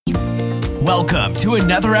Welcome to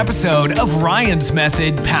another episode of Ryan's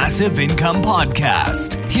Method Passive Income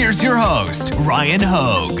Podcast. Here's your host, Ryan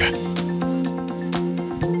Hogue.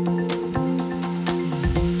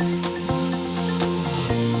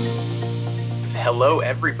 Hello,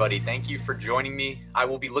 everybody. Thank you for joining me. I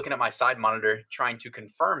will be looking at my side monitor, trying to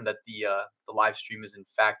confirm that the live stream is in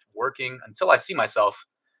fact working until I see myself.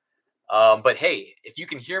 But hey, if you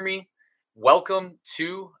can hear me, welcome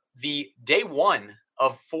to the day one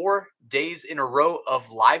of 4 days in a row of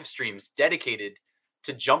live streams dedicated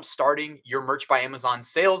to jump-starting your Merch by Amazon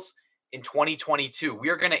sales in 2022. We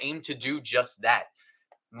are going to aim to do just that.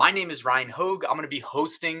 My name is Ryan Hogue. I'm going to be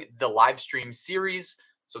hosting the live stream series.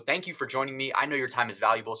 So thank you for joining me. I know your time is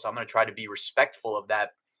valuable, so I'm going to try to be respectful of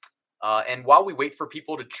that. And while we wait for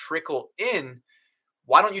people to trickle in,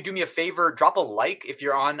 why don't you do me a favor? Drop a like if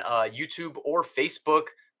you're on YouTube or Facebook.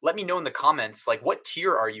 Let me know in the comments, like, what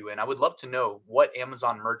tier are you in? I would love to know what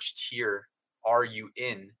Amazon merch tier are you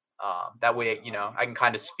in. That way, I can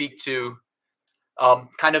kind of speak to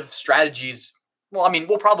kind of strategies. Well, I mean,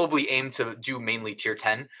 we'll probably aim to do mainly tier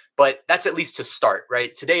 10, but that's at least to start,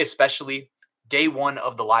 right? Today, especially day one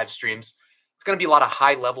of the live streams, it's going to be a lot of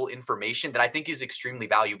high level information that I think is extremely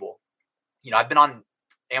valuable. I've been on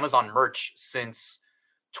Amazon merch since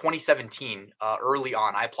 2017, early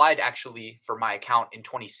on. I applied actually for my account in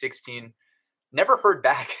 2016. Never heard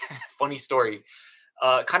back. Funny story.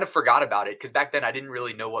 Kind of forgot about it because back then I didn't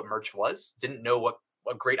really know what merch was. Didn't know what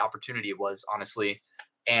great opportunity it was, honestly.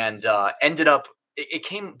 And ended up, it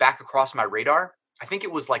came back across my radar. I think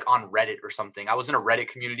it was like on Reddit or something. I was in a Reddit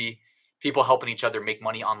community, people helping each other make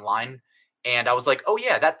money online. And I was like, oh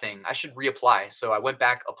yeah, that thing, I should reapply. So I went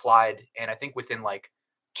back, applied, and I think within like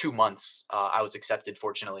 2 months, I was accepted,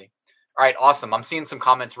 fortunately. All right, awesome. I'm seeing some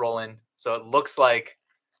comments roll in. So it looks like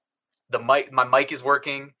my mic is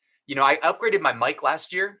working. I upgraded my mic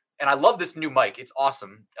last year, and I love this new mic. It's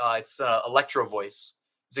awesome. It's Electro Voice.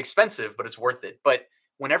 It's expensive, but it's worth it. But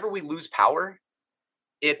whenever we lose power,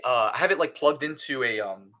 I have it like plugged into a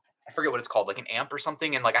I forget what it's called, like an amp or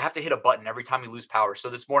something, and like I have to hit a button every time we lose power. So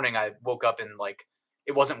this morning I woke up and like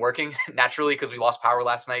it wasn't working naturally because we lost power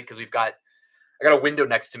last night because I got a window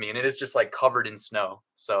next to me and it is just like covered in snow.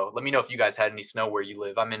 So let me know if you guys had any snow where you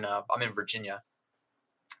live. I'm in Virginia.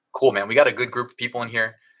 Cool, man. We got a good group of people in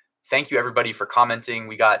here. Thank you everybody for commenting.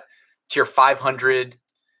 We got tier 500,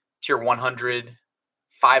 tier 100,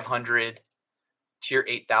 500, tier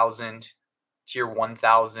 8,000, tier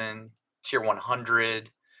 1,000, tier 100.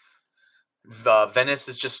 Venice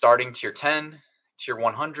is just starting tier 10, tier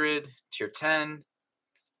 100, tier 10,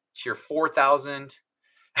 tier 4,000.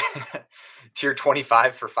 Tier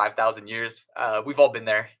 25 for 5,000 years. We've all been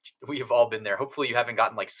there. We have all been there. Hopefully you haven't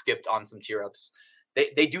gotten like skipped on some tier ups.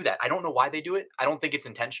 They do that. I don't know why they do it. I don't think it's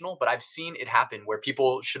intentional, but I've seen it happen where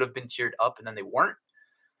people should have been tiered up and then they weren't.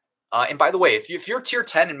 And by the way, if you're tier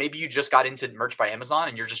 10 and maybe you just got into Merch by Amazon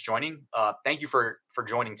and you're just joining, thank you for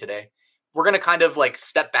joining today. We're going to kind of like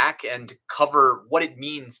step back and cover what it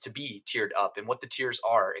means to be tiered up and what the tiers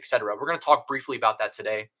are, etc. We're going to talk briefly about that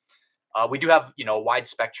today. We do have, a wide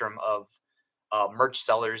spectrum of merch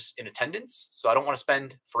sellers in attendance. So I don't want to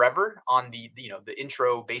spend forever on the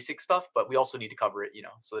intro basic stuff, but we also need to cover it,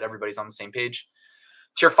 so that everybody's on the same page.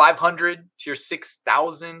 Tier 500, tier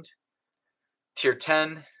 6,000, tier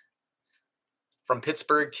 10 from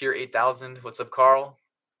Pittsburgh, tier 8,000. What's up, Carl?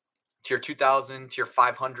 Tier 2,000, tier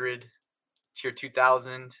 500, tier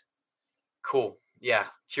 2,000. Cool. Yeah.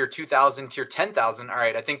 Tier 2,000, tier 10,000. All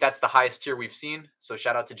right. I think that's the highest tier we've seen. So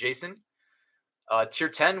shout out to Jason. Tier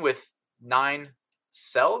 10 with 9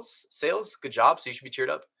 sales. Good job. So you should be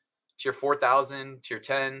tiered up. Tier 4,000, tier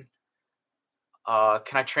 10.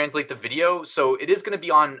 Can I translate the video? So it is going to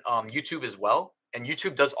be on YouTube as well. And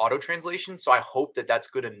YouTube does auto translation. So I hope that that's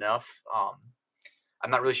good enough.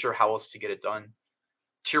 I'm not really sure how else to get it done.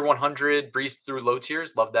 Tier 100, breeze through low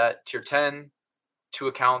tiers. Love that. Tier 10, 2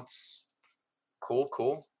 accounts.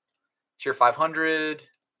 Cool. Tier 500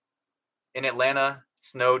 in Atlanta.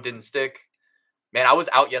 Snow didn't stick. Man, I was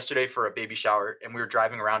out yesterday for a baby shower and we were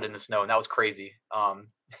driving around in the snow and that was crazy. And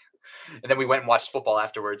then we went and watched football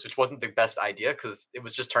afterwards, which wasn't the best idea because it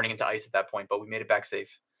was just turning into ice at that point, but we made it back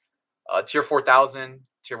safe. Tier 4,000,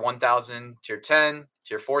 tier 1,000, tier 10,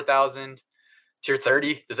 tier 4,000, tier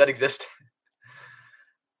 30. Does that exist?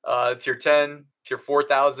 Tier 10, tier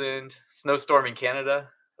 4,000, snowstorm in Canada.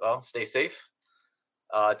 Well, stay safe.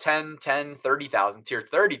 10, 30,000, tier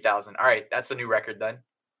 30,000. All right, that's a new record then.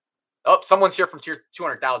 Oh, someone's here from tier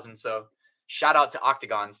 200,000. So shout out to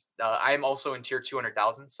Octagons. I am also in tier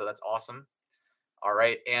 200,000, so that's awesome. All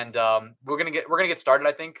right, and we're gonna get started,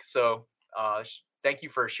 I think. So thank you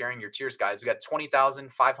for sharing your tiers, guys. We got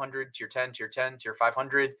 20,000, 500, tier 10, tier 10, tier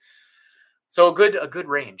 500. So a good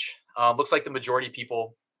range. Looks like the majority of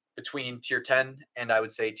people between tier 10 and I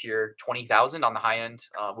would say tier 20,000 on the high end,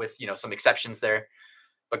 with some exceptions there.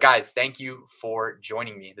 But guys, thank you for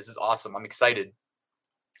joining me. This is awesome. I'm excited.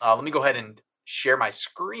 Let me go ahead and share my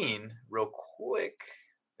screen real quick.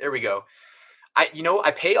 There we go.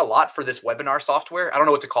 I pay a lot for this webinar software. I don't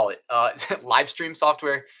know what to call it. Live stream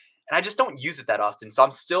software. And I just don't use it that often. So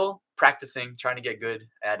I'm still practicing, trying to get good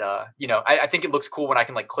at, I think it looks cool when I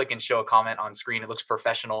can like click and show a comment on screen. It looks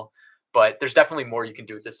professional, but there's definitely more you can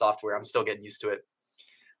do with this software. I'm still getting used to it.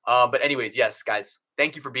 But anyways, yes, guys,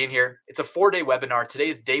 thank you for being here. It's a 4-day webinar. Today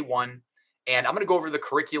is day 1. And I'm going to go over the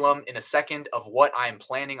curriculum in a second of what I am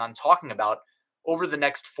planning on talking about over the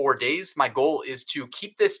next 4 days. My goal is to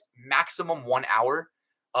keep this maximum 1 hour,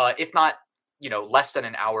 if not, less than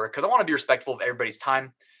an hour, because I want to be respectful of everybody's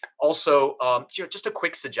time. Also, just a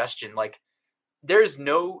quick suggestion, like there's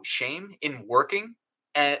no shame in working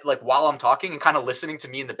and like while I'm talking and kind of listening to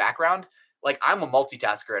me in the background. Like I'm a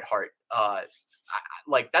multitasker at heart.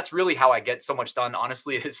 Like that's really how I get so much done.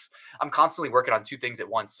 Honestly, is I'm constantly working on 2 things at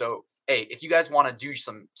once. So hey, if you guys want to do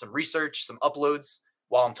some research, some uploads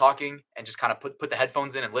while I'm talking and just kind of put the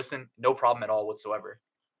headphones in and listen, no problem at all whatsoever.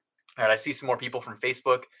 All right, I see some more people from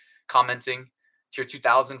Facebook commenting. Tier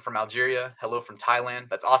 2000 from Algeria. Hello from Thailand.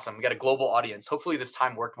 That's awesome. We got a global audience. Hopefully this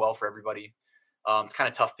time worked well for everybody. It's kind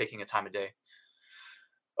of tough picking a time of day.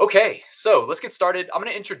 Okay, so let's get started. I'm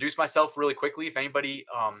going to introduce myself really quickly. If anybody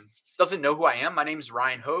doesn't know who I am, my name is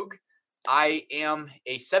Ryan Hogue. I am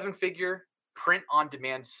a 7-figure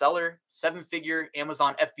print-on-demand seller, 7-figure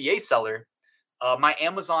Amazon FBA seller. My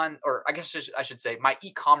Amazon, or I guess I should say, my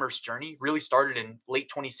e-commerce journey really started in late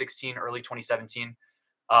 2016, early 2017.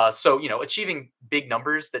 So, achieving big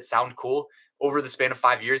numbers that sound cool over the span of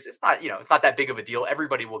 5 years, it's not that big of a deal.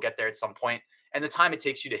 Everybody will get there at some point. And the time it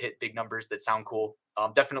takes you to hit big numbers that sound cool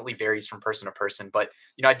definitely varies from person to person. But,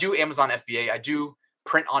 I do Amazon FBA. I do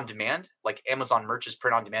print on demand, like Amazon merches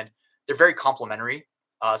print on demand. They're very complementary.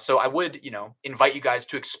 So I would, invite you guys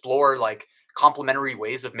to explore like complementary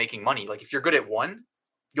ways of making money. Like if you're good at one,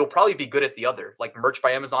 you'll probably be good at the other. Like Merch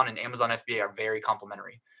by Amazon and Amazon FBA are very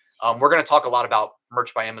complementary. We're going to talk a lot about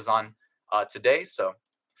Merch by Amazon today. So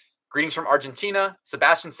greetings from Argentina.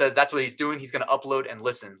 Sebastian says that's what he's doing. He's going to upload and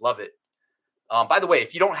listen. Love it. By the way,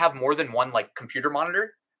 if you don't have more than one like computer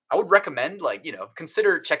monitor, I would recommend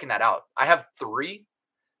consider checking that out. I have 3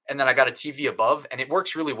 and then I got a TV above and it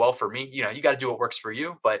works really well for me. You got to do what works for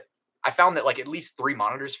you. But I found that like at least 3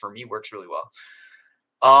 monitors for me works really well.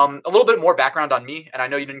 A little bit more background on me. And I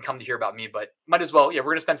know you didn't come to hear about me, but might as well. Yeah,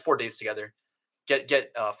 we're going to spend 4 days together.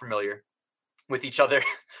 Get familiar with each other.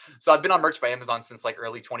 So I've been on Merch by Amazon since like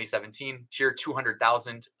early 2017, tier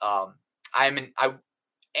 200,000. I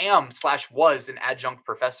was an adjunct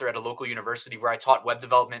professor at a local university where I taught web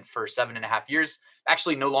development for 7.5 years.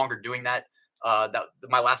 Actually, no longer doing that.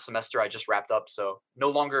 My last semester I just wrapped up, so no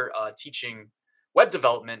longer teaching web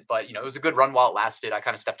development. But it was a good run while it lasted. I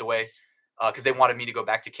kind of stepped away because they wanted me to go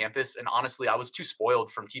back to campus, and honestly, I was too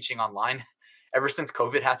spoiled from teaching online. Ever since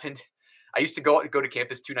COVID happened, I used to go to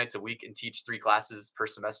campus 2 nights a week and teach 3 classes per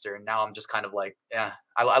semester. And now I'm just kind of like, yeah,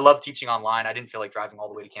 I love teaching online. I didn't feel like driving all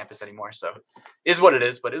the way to campus anymore. So it is what it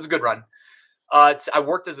is, but it was a good run. I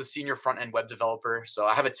worked as a senior front-end web developer. So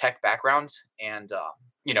I have a tech background and,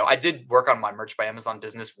 I did work on my Merch by Amazon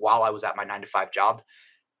business while I was at my 9-to-5 job.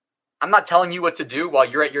 I'm not telling you what to do while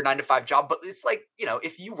you're at your 9-to-5 job, but it's like,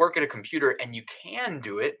 if you work at a computer and you can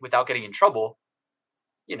do it without getting in trouble,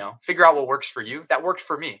 figure out what works for you. That worked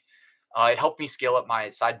for me. It helped me scale up my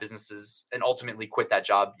side businesses and ultimately quit that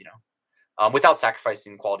job, without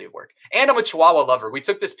sacrificing quality of work. And I'm a Chihuahua lover. We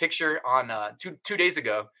took this picture on 2 days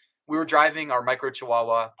ago. We were driving our micro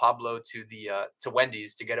Chihuahua Pablo to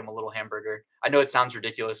Wendy's to get him a little hamburger. I know it sounds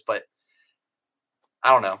ridiculous, but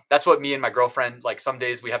I don't know. That's what me and my girlfriend, like some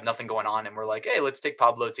days we have nothing going on and we're like, hey, let's take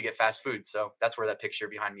Pablo to get fast food. So that's where that picture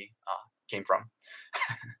behind me came from.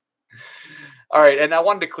 All right. And I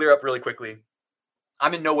wanted to clear up really quickly.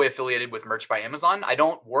 I'm in no way affiliated with Merch by Amazon. I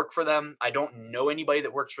don't work for them. I don't know anybody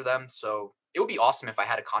that works for them. So it would be awesome if I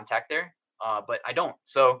had a contact there, but I don't.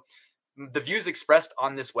 So the views expressed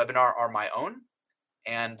on this webinar are my own.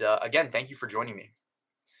 And again, thank you for joining me.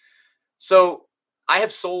 So I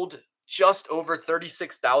have sold just over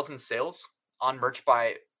 36,000 sales on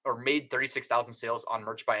made 36,000 sales on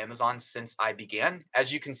Merch by Amazon since I began.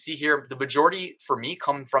 As you can see here, the majority for me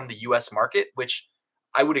come from the US market, which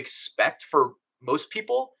I would expect for most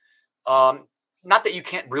people. Not that you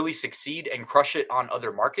can't really succeed and crush it on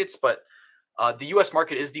other markets, but the US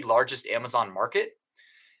market is the largest Amazon market.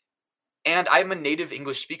 And I'm a native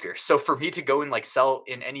English speaker. So for me to go and like sell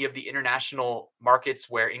in any of the international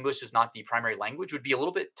markets where English is not the primary language would be a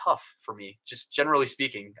little bit tough for me, just generally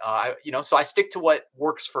speaking. So I stick to what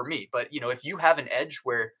works for me. But, if you have an edge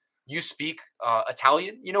where you speak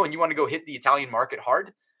Italian, and you want to go hit the Italian market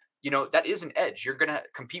hard, that is an edge. You're going to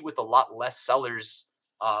compete with a lot less sellers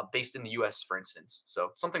based in the US, for instance. So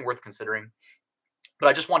something worth considering. But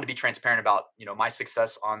I just wanted to be transparent about, my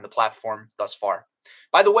success on the platform thus far.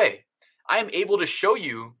 By the way, I am able to show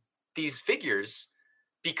you these figures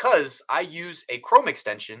because I use a Chrome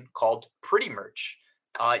extension called Pretty Merch.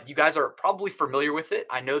 You guys are probably familiar with it.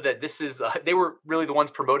 I know that this is, they were really the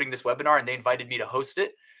ones promoting this webinar and they invited me to host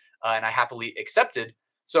it, and I happily accepted.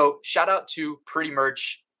 So shout out to Pretty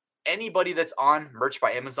Merch. Anybody that's on Merch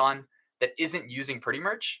by Amazon that isn't using Pretty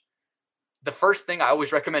Merch, the first thing I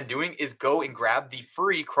always recommend doing is go and grab the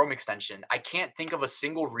free Chrome extension. I can't think of a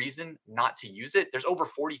single reason not to use it. There's over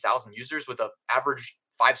 40,000 users with an average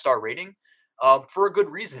 5-star rating for a good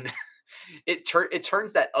reason. It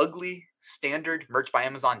turns that ugly standard Merch by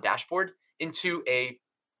Amazon dashboard into a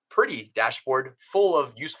pretty dashboard full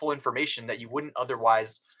of useful information that you wouldn't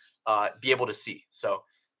otherwise be able to see. So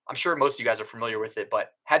I'm sure most of you guys are familiar with it,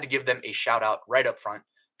 but had to give them a shout out right up front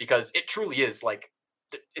because it truly is like,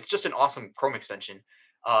 it's just an awesome Chrome extension.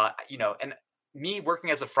 And me working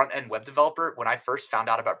as a front end web developer, when I first found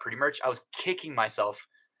out about Pretty Merch, I was kicking myself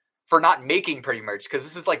for not making Pretty Merch because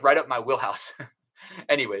this is like right up my wheelhouse.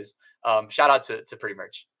 Anyways, shout out to Pretty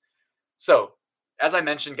Merch. So as I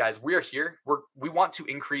mentioned, guys, we are here. We want to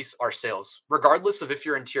increase our sales, regardless of if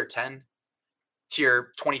you're in tier 10,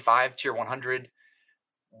 tier 25, tier 100,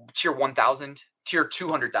 tier 1000, tier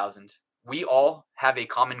 200,000. We all have a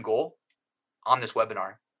common goal on this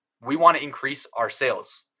webinar. We want to increase our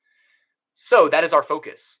sales. So that is our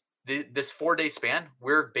focus. This 4-day span,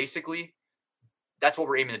 that's what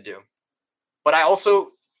we're aiming to do. But I also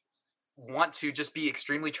want to just be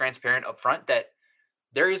extremely transparent up front that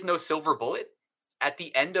there is no silver bullet. At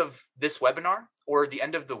the end of this webinar or the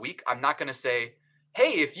end of the week, I'm not going to say,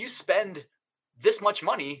 hey, if you spend this much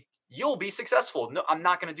money, you'll be successful. No, I'm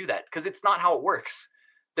not going to do that because it's not how it works.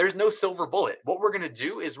 There's no silver bullet. What we're going to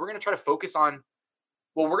do is we're going to try to focus on,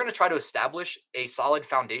 we're going to try to establish a solid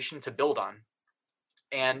foundation to build on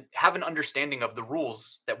and have an understanding of the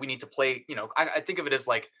rules that we need to play. I think of it as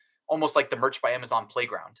like almost like the Merch by Amazon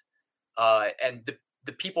playground. And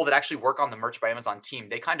the people that actually work on the Merch by Amazon team,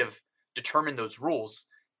 they kind of determine those rules.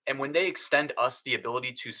 And when they extend us the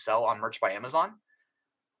ability to sell on Merch by Amazon,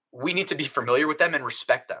 we need to be familiar with them and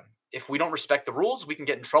respect them. If we don't respect the rules, we can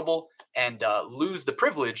get in trouble and lose the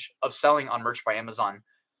privilege of selling on Merch by Amazon.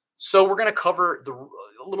 So we're going to cover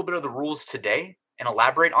a little bit of the rules today and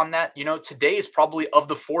elaborate on that. Today is probably of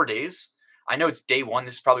the 4 days. I know it's day 1.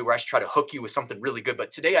 This is probably where I should try to hook you with something really good.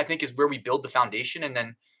 But today I think is where we build the foundation. And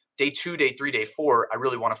then day 2, day 3, day 4, I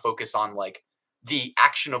really want to focus on like the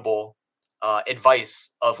actionable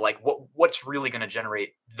advice of like what's really going to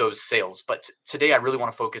generate those sales. But today I really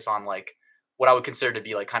want to focus on like what I would consider to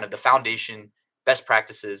be like kind of the foundation, best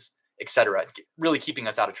practices, etc. Really keeping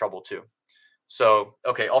us out of trouble too. So,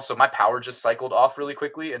 okay. Also, my power just cycled off really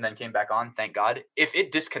quickly and then came back on. Thank God. If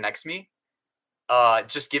it disconnects me,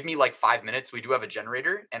 just give me like 5 minutes. We do have a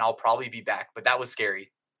generator and I'll probably be back, but that was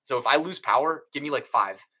scary. So if I lose power, give me like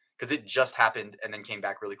 5 because it just happened and then came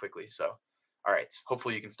back really quickly. So, all right.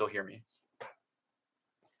 Hopefully you can still hear me.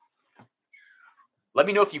 Let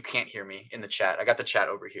me know if you can't hear me in the chat. I got the chat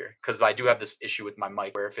over here because I do have this issue with my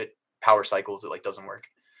mic where if it power cycles, it like doesn't work.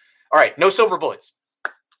 All right. No silver bullets.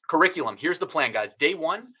 Curriculum. Here's the plan, guys. Day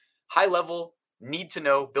 1, high level, need to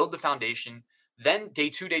know, build the foundation. Then day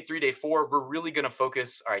 2, day 3, day 4, we're really going to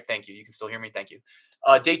focus. All right. Thank you. You can still hear me. Thank you.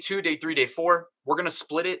 Day 2, day 3, day 4, we're going to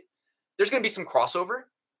split it. There's going to be some crossover,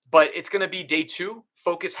 but it's going to be day 2,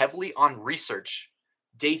 focus heavily on research.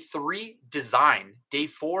 Day 3, design. Day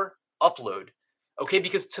 4, upload. Okay.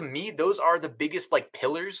 Because to me, those are the biggest like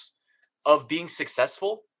pillars of being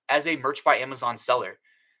successful as a Merch by Amazon seller.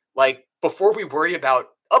 Like before we worry about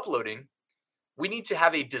uploading, we need to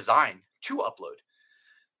have a design to upload.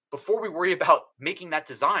 Before we worry about making that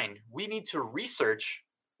design, we need to research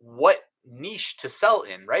what niche to sell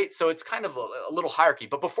in, right? So it's kind of a little hierarchy.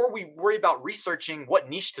 But before we worry about researching what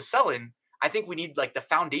niche to sell in, I think we need like the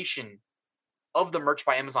foundation of the Merch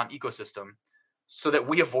by Amazon ecosystem so that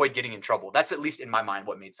we avoid getting in trouble. That's at least in my mind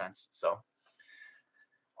what made sense. So,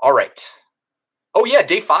 all right. Oh yeah,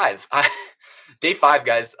 day 5. Day 5,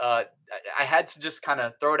 guys. I had to just kind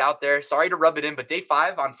of throw it out there. Sorry to rub it in, but day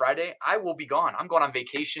 5 on Friday, I will be gone. I'm going on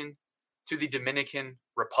vacation to the Dominican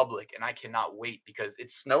Republic, and I cannot wait because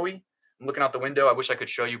it's snowy. I'm looking out the window. I wish I could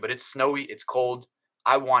show you, but it's snowy. It's cold.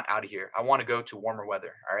 I want out of here. I want to go to warmer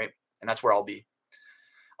weather. All right. And that's where I'll be.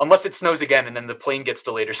 Unless it snows again and then the plane gets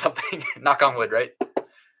delayed or something. Knock on wood, right? All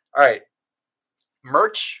right.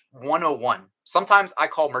 Merch 101. Sometimes I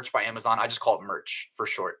call merch by Amazon. I just call it merch for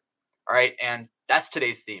short. All right. And that's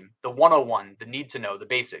today's theme. The 101, the need to know, the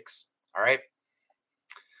basics. All right.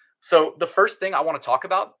 So the first thing I want to talk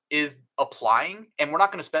about is applying. And we're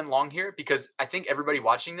not going to spend long here because I think everybody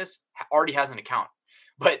watching this already has an account.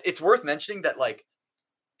 But it's worth mentioning that, like,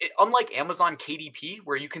 unlike Amazon KDP,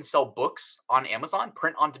 where you can sell books on Amazon,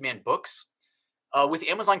 print on demand books, with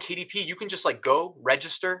Amazon KDP, you can just like go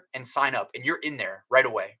register and sign up and you're in there right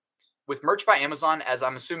away. With Merch by Amazon, as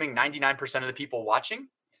I'm assuming 99% of the people watching,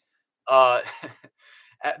 uh,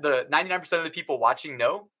 the 99% of the people watching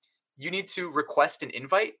know, you need to request an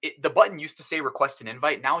invite. The button used to say request an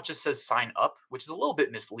invite. Now it just says sign up, which is a little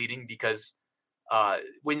bit misleading because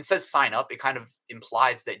when it says sign up, it kind of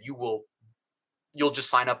implies that you'll just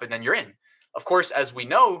sign up and then you're in. Of course, as we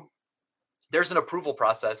know, there's an approval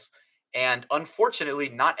process. And unfortunately,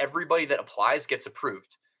 not everybody that applies gets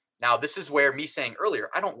approved. Now, this is where me saying earlier,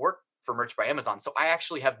 I don't work for Merch by Amazon. So I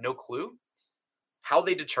actually have no clue how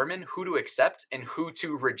they determine who to accept and who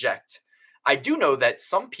to reject. I do know that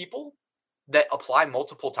some people that apply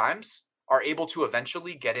multiple times are able to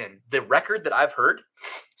eventually get in. The record that I've heard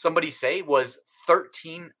somebody say was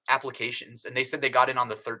 13 applications, and they said they got in on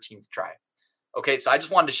the 13th try. Okay, so I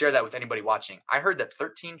just wanted to share that with anybody watching. I heard that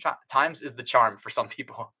 13 times is the charm for some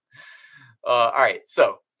people. All right,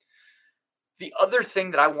 so the other thing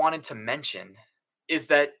that I wanted to mention is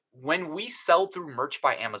that when we sell through Merch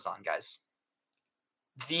by Amazon, guys,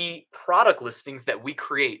 the product listings that we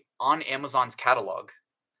create on Amazon's catalog,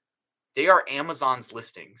 they are Amazon's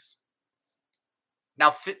listings.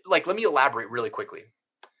 Now, let me elaborate really quickly.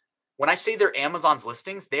 When I say they're Amazon's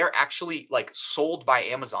listings, they are actually like sold by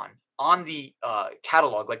Amazon on the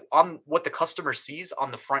catalog, like on what the customer sees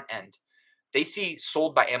on the front end. They see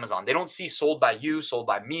sold by Amazon. They don't see sold by you, sold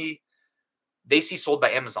by me. They see sold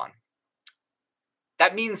by Amazon.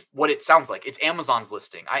 That means what it sounds like. It's Amazon's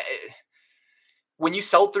listing. When you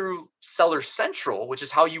sell through Seller Central, which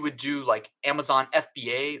is how you would do like Amazon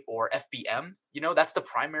FBA or FBM, that's the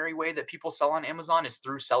primary way that people sell on Amazon is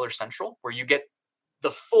through Seller Central, where you get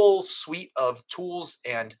the full suite of tools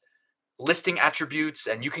and listing attributes,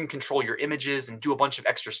 and you can control your images and do a bunch of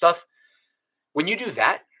extra stuff. When you do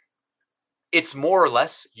that, it's more or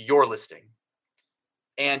less your listing.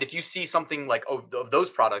 And if you see something like of those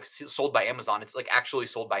products sold by Amazon, it's like actually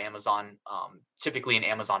sold by Amazon, typically an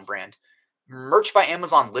Amazon brand. Merch by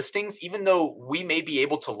Amazon listings, even though we may be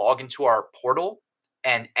able to log into our portal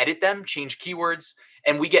and edit them, change keywords,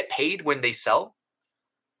 and we get paid when they sell,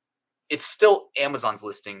 it's still Amazon's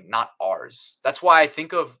listing, not ours. That's why I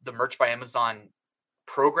think of the Merch by Amazon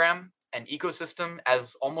program and ecosystem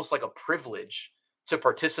as almost like a privilege to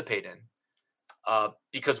participate in,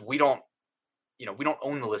 because we don't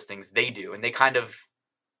own the listings, they do, and they kind of,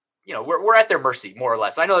 we're at their mercy, more or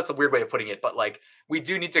less. I know that's a weird way of putting it, but like we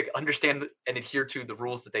do need to understand and adhere to the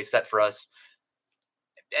rules that they set for us.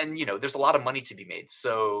 And there's a lot of money to be made,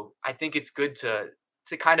 so I think it's good to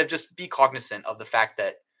kind of just be cognizant of the fact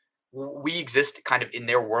that we exist kind of in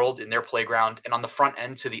their world, in their playground, and on the front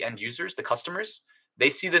end to the end users, the customers, they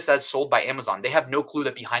see this as sold by Amazon. They have no clue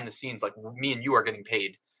that behind the scenes, like me and you are getting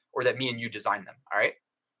paid, or that me and you designed them. All right.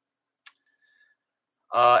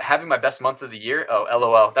 Having my best month of the year. Oh,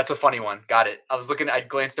 LOL. That's a funny one. Got it. I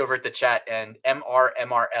glanced over at the chat and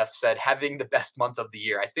MRF said having the best month of the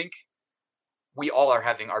year. I think we all are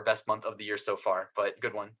having our best month of the year so far, but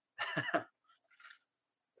good one. All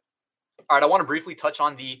right. I want to briefly touch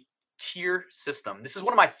on the tier system. This is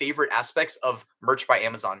one of my favorite aspects of Merch by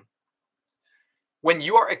Amazon. When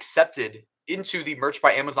you are accepted into the Merch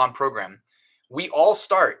by Amazon program, we all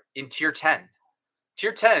start in tier 10.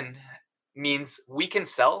 Tier 10 means we can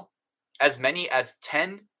sell as many as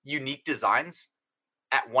 10 unique designs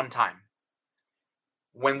at one time.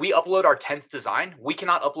 When we upload our 10th design, we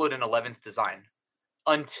cannot upload an 11th design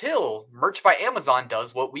until Merch by Amazon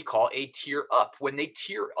does what we call a tier up. When they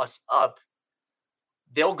tier us up,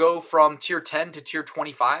 they'll go from tier 10 to tier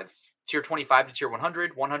 25, tier 25 to tier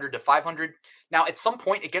 100, 100 to 500. Now, at some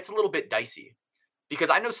point, it gets a little bit dicey because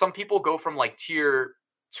I know some people go from like tier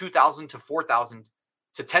 2,000 to 4,000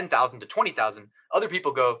 to 10,000 to 20,000. Other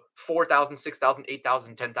people go 4,000, 6,000,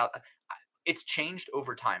 8,000, 10,000. It's changed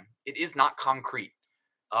over time. It is not concrete.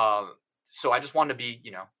 So I just want to be,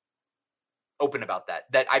 open about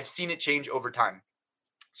that I've seen it change over time.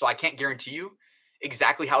 So I can't guarantee you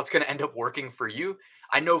exactly how it's going to end up working for you.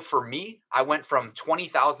 I know for me, I went from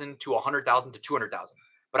 20,000 to 100,000 to 200,000,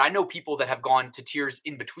 but I know people that have gone to tiers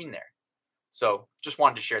in between there. So just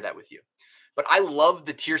wanted to share that with you. But I love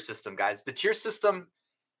the tier system, guys. The tier system,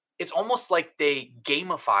 it's almost like they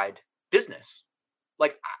gamified business.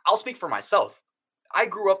 Like I'll speak for myself. I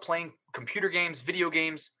grew up playing computer games, video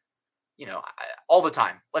games, all the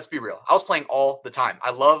time. Let's be real. I was playing all the time.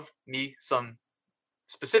 I love me some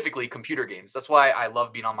specifically computer games. That's why I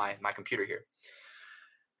love being on my computer here.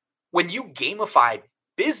 When you gamify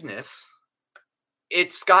business,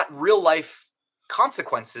 it's got real life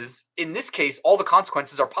consequences. In this case, all the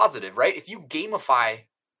consequences are positive, right? If you gamify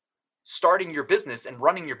starting your business and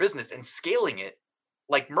running your business and scaling it,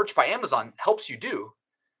 like Merch by Amazon helps you do,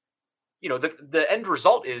 the end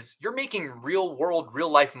result is you're making real world, real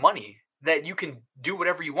life money that you can do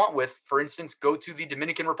whatever you want with. For instance, go to the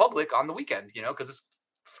Dominican Republic on the weekend, because it's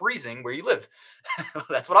freezing where you live.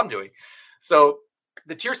 That's what I'm doing. So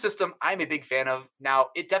the tier system, I'm a big fan of. Now,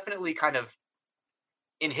 it definitely kind of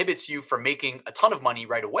inhibits you from making a ton of money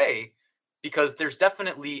right away because there's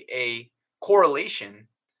definitely a correlation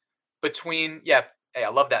between, yeah, hey, I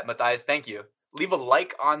love that, Matthias. Thank you. Leave a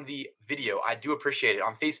like on the video. I do appreciate it.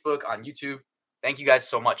 On Facebook, on YouTube. Thank you guys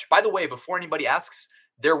so much. By the way, before anybody asks,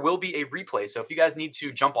 there will be a replay. So if you guys need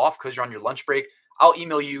to jump off because you're on your lunch break, I'll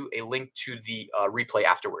email you a link to the replay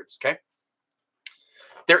afterwards, okay?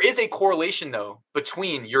 There is a correlation, though,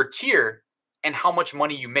 between your tier and how much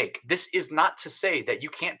money you make. This is not to say that you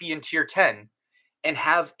can't be in tier 10 and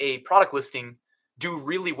have a product listing do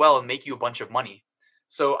really well and make you a bunch of money.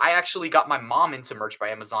 So I actually got my mom into Merch by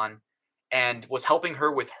Amazon and was helping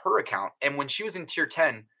her with her account. And when she was in tier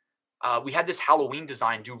 10, we had this Halloween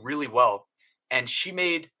design do really well. And she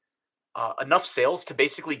made enough sales to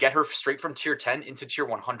basically get her straight from tier 10 into tier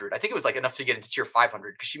 100. I think it was like enough to get into tier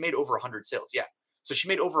 500 because she made over 100 sales. Yeah. So she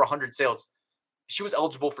made over 100 sales. She was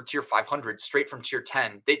eligible for tier 500 straight from tier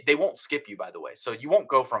 10. They won't skip you, by the way. So you won't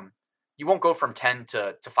go from 10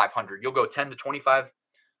 to 500. You'll go 10 to 25,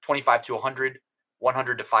 25 to 100,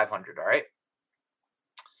 100 to 500. All right.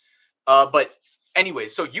 But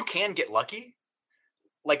anyways, so you can get lucky.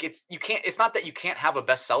 Like it's not that you can't have a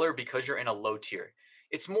bestseller because you're in a low tier.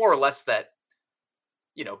 It's more or less that,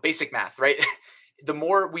 basic math, right? The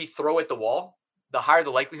more we throw at the wall, the higher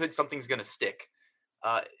the likelihood something's going to stick.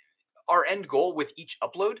 Our end goal with each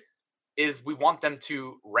upload is we want them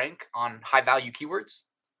to rank on high value keywords,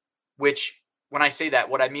 which when I say that,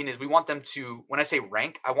 what I mean is we want them to, when I say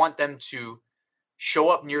rank, I want them to show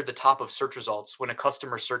up near the top of search results when a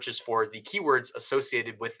customer searches for the keywords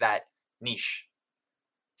associated with that niche.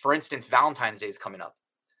 For instance, Valentine's Day is coming up.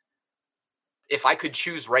 If I could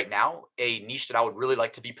choose right now a niche that I would really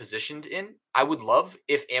like to be positioned in, I would love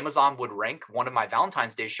if Amazon would rank one of my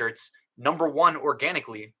Valentine's Day shirts number 1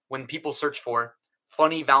 organically when people search for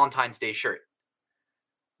funny Valentine's Day shirt.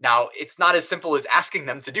 Now, it's not as simple as asking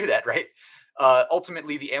them to do that, right?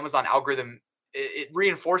 Ultimately, the Amazon algorithm, it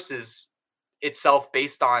reinforces itself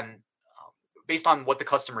based on what the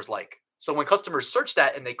customers like. So when customers search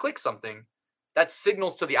that and they click something, that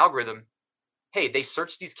signals to the algorithm, hey, they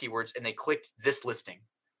searched these keywords and they clicked this listing.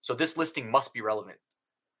 So this listing must be relevant.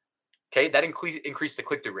 Okay, that increased the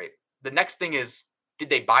click-through rate. The next thing is, did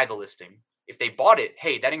they buy the listing? If they bought it,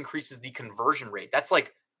 hey, that increases the conversion rate. That's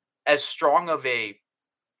like as strong of a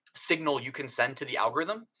signal you can send to the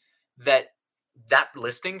algorithm that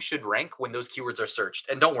listing should rank when those keywords are searched.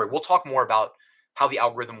 And don't worry, we'll talk more about how the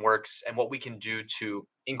algorithm works and what we can do to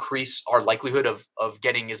increase our likelihood of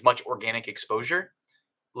getting as much organic exposure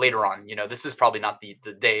later on. This is probably not the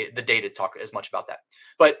day to talk as much about that.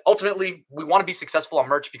 But ultimately, we want to be successful on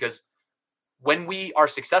merch because when we are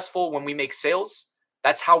successful, when we make sales,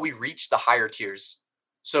 that's how we reach the higher tiers.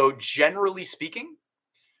 So generally speaking,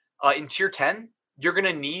 in tier 10, you're going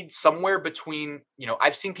to need somewhere between,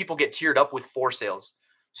 I've seen people get tiered up with 4 sales.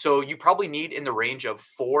 So you probably need in the range of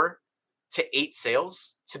 4 to 8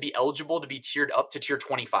 sales to be eligible to be tiered up to tier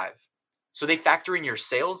 25. So they factor in your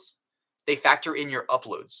sales, they factor in your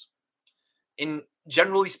uploads. In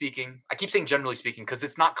generally speaking, I keep saying generally speaking because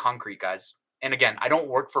it's not concrete, guys. And again, I don't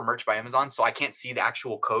work for Merch by Amazon, so I can't see the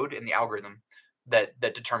actual code in the algorithm that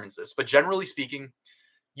determines this. But generally speaking,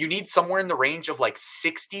 you need somewhere in the range of like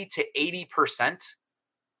 60 to 80%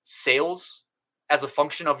 sales as a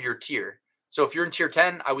function of your tier. So if you're in tier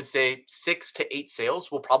 10, I would say 6 to 8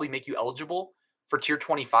 sales will probably make you eligible for tier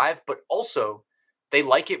 25, but also they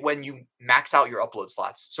like it when you max out your upload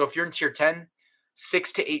slots. So if you're in tier 10,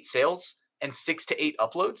 6 to 8 sales and 6 to 8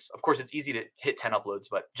 uploads. Of course, it's easy to hit 10 uploads,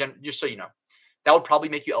 but just so you know, that would probably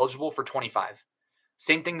make you eligible for 25.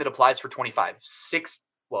 Same thing that applies for 25.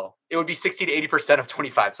 It would be 60 to 80% of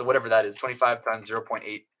 25. So whatever that is, 25 times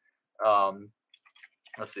 0.8.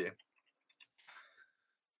 Let's see.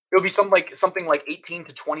 It'll be something like 18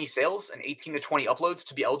 to 20 sales and 18 to 20 uploads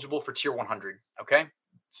to be eligible for tier 100. Okay.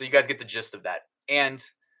 So you guys get the gist of that. And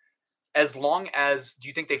as long as, do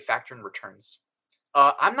you think they factor in returns?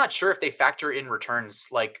 I'm not sure if they factor in returns.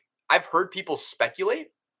 Like, I've heard people speculate,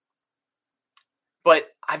 but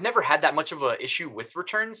I've never had that much of a issue with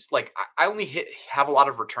returns. Like, I only have a lot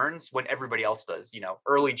of returns when everybody else does,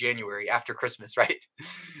 early January after Christmas, right?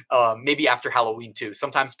 Maybe after Halloween too.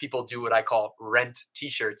 Sometimes people do what I call rent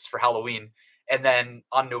t-shirts for Halloween. And then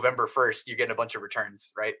on November 1st, you're getting a bunch of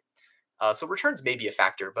returns, right? So returns may be a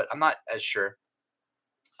factor, but I'm not as sure.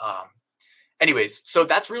 Um, Anyways, so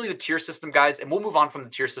that's really the tier system, guys, and we'll move on from the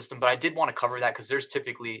tier system, but I did want to cover that because there's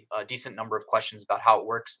typically a decent number of questions about how it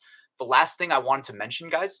works. The last thing I wanted to mention,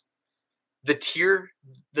 guys, the tier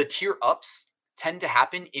ups tend to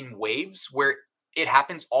happen in waves where it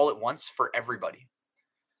happens all at once for everybody.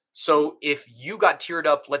 So if you got tiered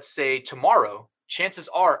up, let's say tomorrow, chances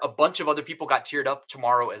are a bunch of other people got tiered up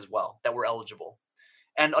tomorrow as well that were eligible.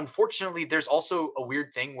 And unfortunately, there's also a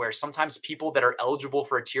weird thing where sometimes people that are eligible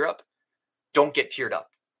for a tier up don't get tiered up.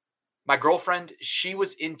 My girlfriend, she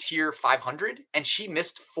was in tier 500 and she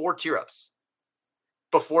missed 4 tier ups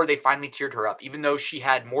before they finally tiered her up, even though she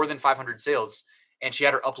had more than 500 sales and she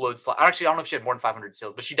had her upload slot. Actually, I don't know if she had more than 500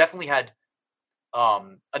 sales, but she definitely had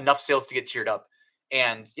enough sales to get tiered up.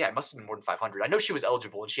 And yeah, it must have been more than 500. I know she was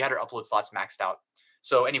eligible and she had her upload slots maxed out.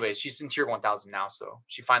 So anyways, she's in tier 1000 now. So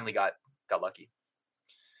she finally got lucky.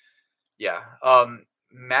 Yeah.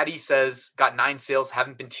 Maddie says, got 9 sales,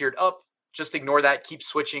 haven't been tiered up. Just ignore that. Keep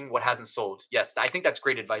switching what hasn't sold. Yes, I think that's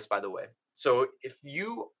great advice, by the way. So if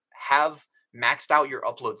you have maxed out your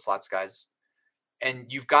upload slots, guys, and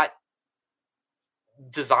you've got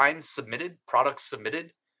designs submitted, products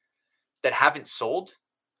submitted that haven't sold,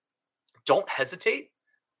 don't hesitate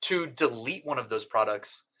to delete one of those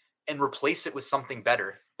products and replace it with something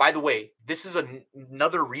better. By the way, this is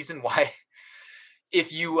another reason why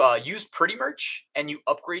if you use Pretty Merch and you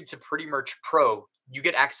upgrade to Pretty Merch Pro, you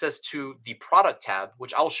get access to the product tab,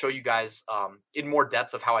 which I'll show you guys in more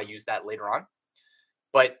depth of how I use that later on.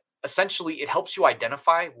 But essentially, it helps you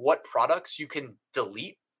identify what products you can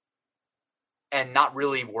delete and not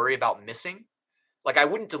really worry about missing. Like, I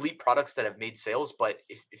wouldn't delete products that have made sales, but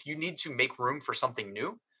if you need to make room for something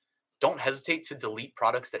new, don't hesitate to delete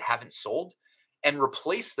products that haven't sold and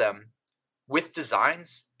replace them with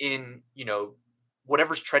designs in,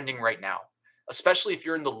 whatever's trending right now. Especially if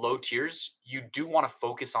you're in the low tiers, you do want to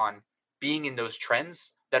focus on being in those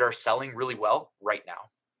trends that are selling really well right now.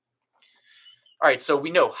 All right, so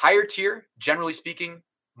we know higher tier, generally speaking,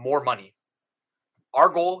 more money. Our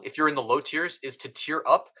goal, if you're in the low tiers, is to tier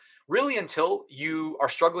up really until you are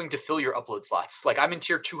struggling to fill your upload slots. Like, I'm in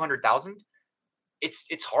tier 200,000.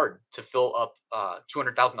 It's hard to fill up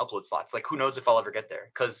 200,000 upload slots. Like, who knows if I'll ever get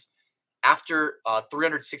there? Because after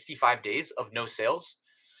 365 days of no sales,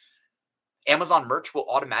 Amazon Merch will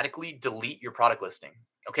automatically delete your product listing.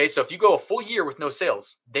 Okay, so if you go a full year with no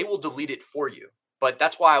sales, they will delete it for you. But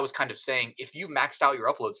that's why I was kind of saying, if you maxed out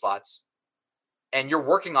your upload slots and you're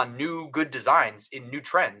working on new good designs in new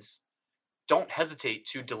trends, don't hesitate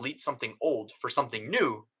to delete something old for something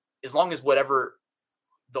new, as long as whatever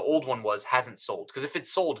the old one was hasn't sold. Because if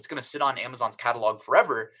it's sold, it's going to sit on Amazon's catalog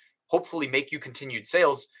forever, hopefully make you continued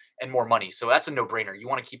sales and more money. So that's a no-brainer. You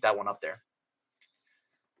want to keep that one up there.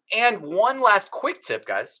 And one last quick tip,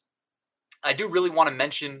 guys. I do really want to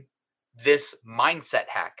mention this mindset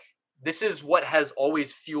hack. This is what has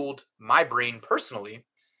always fueled my brain personally.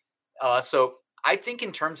 So I think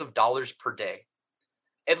in terms of dollars per day,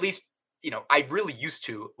 at least, I really used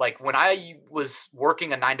to. Like, when I was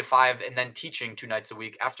working a 9 to 5 and then teaching 2 nights a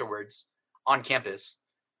week afterwards on campus,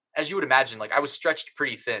 as you would imagine, like, I was stretched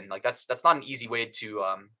pretty thin. Like, that's not an easy way to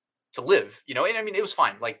live, And I mean, it was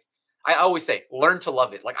fine. Like, I always say, learn to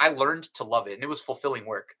love it. Like, I learned to love it, and it was fulfilling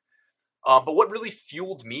work. But what really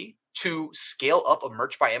fueled me to scale up a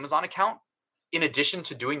Merch by Amazon account, in addition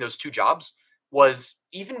to doing those 2 jobs, was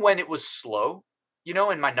even when it was slow,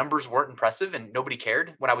 and my numbers weren't impressive and nobody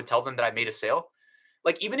cared when I would tell them that I made a sale.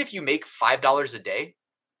 Like, even if you make $5 a day,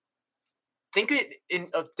 think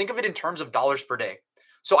of it in terms of dollars per day.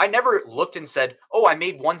 So I never looked and said, oh, I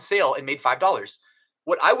made 1 sale and made $5.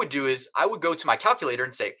 What I would do is I would go to my calculator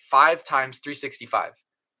and say 5 times 365.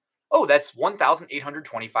 Oh, that's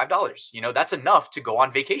 $1,825. That's enough to go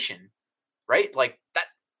on vacation, right? Like,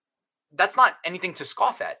 that's not anything to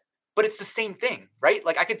scoff at, but it's the same thing, right?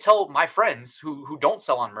 Like, I could tell my friends who don't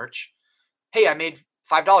sell on Merch, hey, I made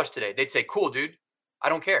 $5 today. They'd say, cool, dude. I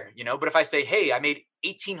don't care, But if I say, hey, I made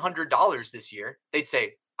 $1,800 this year, they'd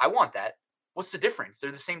say, I want that. What's the difference?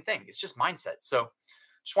 They're the same thing. It's just mindset. So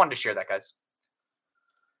just wanted to share that, guys.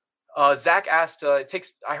 Zach asked,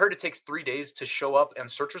 I heard it takes 3 days to show up and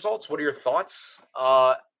search results. What are your thoughts?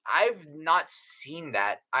 I've not seen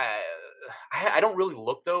that. I don't really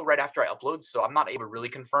look though right after I upload, so I'm not able to really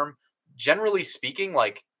confirm. Generally speaking,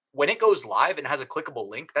 like when it goes live and has a clickable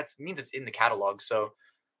link, that means it's in the catalog. So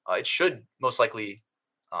it should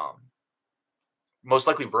um, most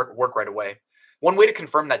likely work right away. One way to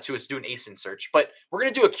confirm that too is to do an ASIN search, but we're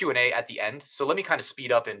going to do a Q&A at the end. So let me kind of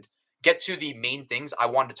speed up and get to the main things I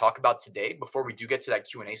wanted to talk about today before we do get to that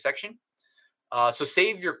Q&A section. So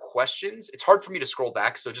save your questions. It's hard for me to scroll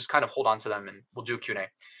back, so just kind of hold on to them and we'll do a Q&A. All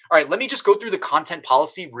right, let me just go through the content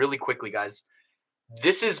policy really quickly, guys.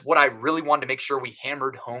 This is what I really wanted to make sure we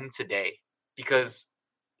hammered home today, because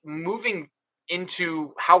moving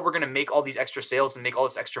into how we're going to make all these extra sales and make all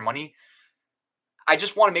this extra money, I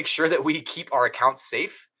just want to make sure that we keep our accounts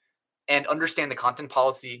safe and understand the content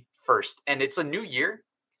policy first. And it's a new year.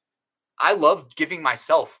 I love giving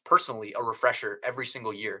myself personally a refresher every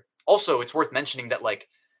single year. Also, it's worth mentioning that like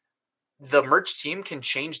the merch team can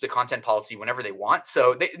change the content policy whenever they want.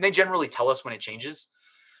 So they generally tell us when it changes.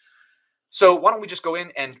 So why don't we just go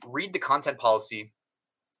in and read the content policy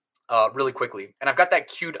really quickly. And I've got that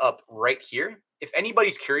queued up right here. If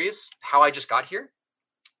anybody's curious how I just got here,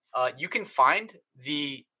 you can find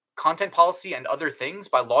the content policy and other things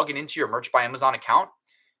by logging into your Merch by Amazon account.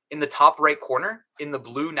 In the top right corner, in the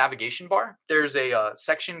blue navigation bar, there's a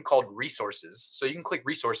section called Resources. So you can click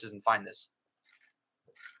Resources and find this.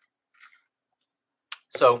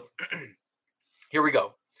 So here we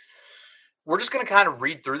go. We're just going to kind of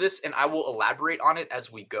read through this, and I will elaborate on it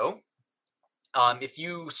as we go. If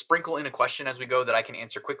you sprinkle in a question as we go that I can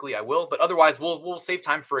answer quickly, I will. But otherwise, we'll save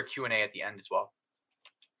time for a Q&A at the end as well.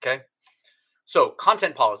 Okay. So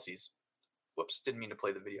content policies. Whoops, didn't mean to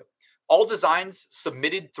play the video. All designs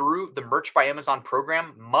submitted through the Merch by Amazon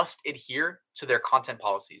program must adhere to their content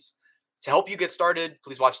policies. To help you get started,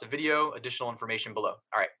 please watch the video. Additional information below.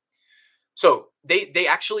 All right. So they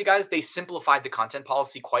actually, guys, they simplified the content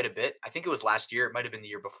policy quite a bit. I think it was last year. It might have been the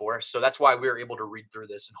year before. So that's why we were able to read through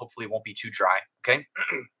this, and hopefully it won't be too dry. Okay.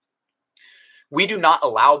 We do not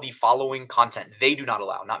allow the following content. They do not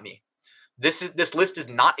allow, not me. This list is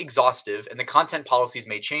not exhaustive, and the content policies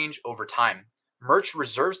may change over time. Merch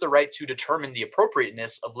reserves the right to determine the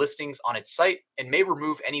appropriateness of listings on its site and may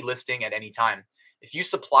remove any listing at any time. If you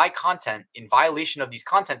supply content in violation of these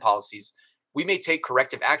content policies, we may take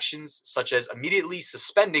corrective actions such as immediately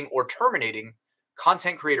suspending or terminating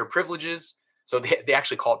content creator privileges. So they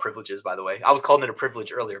actually call it privileges, by the way. I was calling it a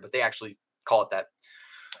privilege earlier, but they actually call it that.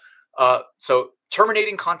 So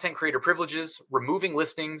terminating content creator privileges, removing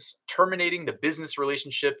listings, terminating the business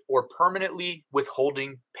relationship, or permanently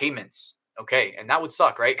withholding payments. Okay, and that would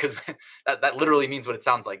suck, right? Because that literally means what it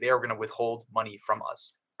sounds like. They are going to withhold money from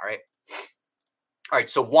us. All right. All right.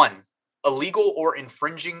 So 1, illegal or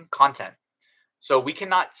infringing content. So we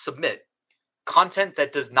cannot submit content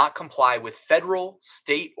that does not comply with federal,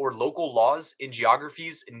 state, or local laws in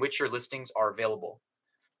geographies in which your listings are available.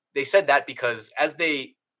 They said that because as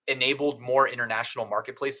they enabled more international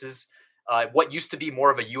marketplaces, what used to be more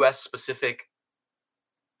of a US specific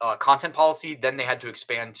content policy, then they had to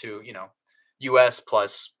expand to, US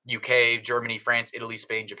plus UK, Germany, France, Italy,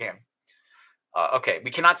 Spain, Japan. Okay,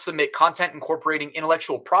 we cannot submit content incorporating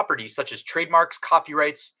intellectual property such as trademarks,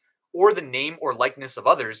 copyrights, or the name or likeness of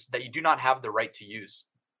others that you do not have the right to use.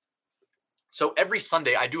 So every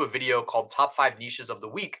Sunday, I do a video called Top 5 Niches of the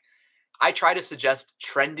Week. I try to suggest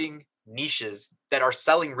trending niches that are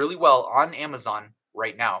selling really well on Amazon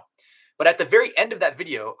right now. But at the very end of that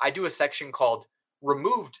video, I do a section called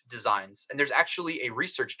Removed Designs. And there's actually a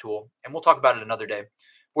research tool, and we'll talk about it another day,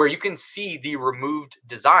 where you can see the removed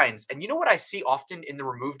designs. And you know what I see often in the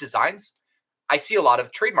removed designs? I see a lot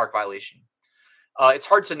of trademark violation. It's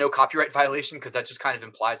hard to know copyright violation because that just kind of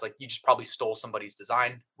implies like you just probably stole somebody's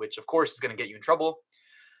design, which of course is going to get you in trouble.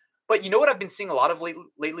 But you know what I've been seeing a lot of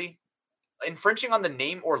lately? Infringing on the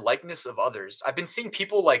name or likeness of others. I've been seeing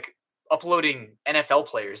people like uploading NFL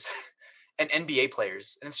players and NBA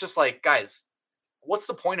players. And it's just like, guys, what's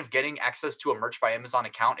the point of getting access to a Merch by Amazon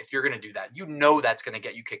account if you're going to do that? You know that's going to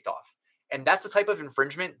get you kicked off. And that's the type of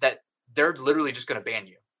infringement that they're literally just going to ban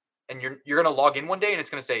you. And you're going to log in one day and it's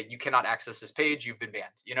going to say, you cannot access this page. You've been banned.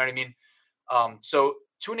 You know what I mean? So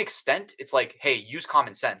to an extent, it's like, hey, use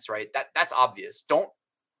common sense, right? That's obvious. Don't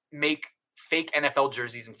make fake NFL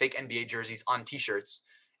jerseys and fake NBA jerseys on t-shirts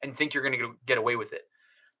and think you're going to get away with it.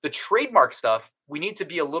 The trademark stuff, we need to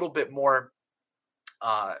be a little bit more,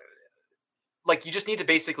 like you just need to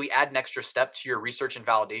basically add an extra step to your research and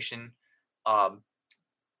validation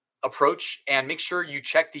approach and make sure you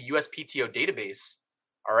check the USPTO database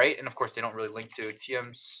All right. And of course, they don't really link to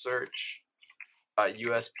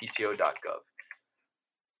tmsearch.uspto.gov.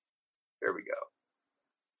 There we go.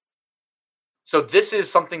 So this is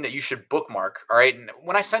something that you should bookmark. All right. And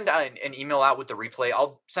when I send an email out with the replay,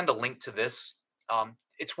 I'll send a link to this.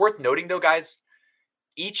 It's worth noting, though, guys,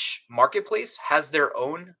 each marketplace has their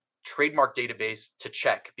own trademark database to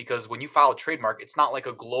check, because when you file a trademark, it's not like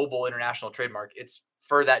a global international trademark. It's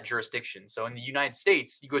for that jurisdiction. So in the United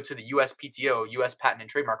States, you go to the USPTO, US Patent and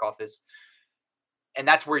Trademark Office, and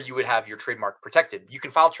that's where you would have your trademark protected. You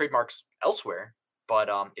can file trademarks elsewhere, but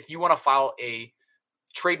if you want to file a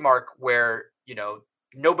trademark where,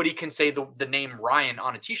 nobody can say the name Ryan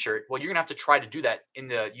on a t-shirt, well, you're gonna have to try to do that in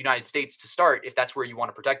the United States to start, if that's where you want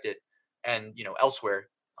to protect it, and elsewhere,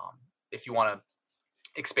 if you want to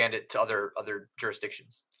expand it to other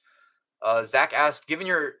jurisdictions. Zach asked, given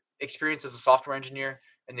your experience as a software engineer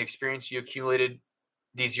and the experience you accumulated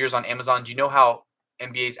these years on Amazon, do you know how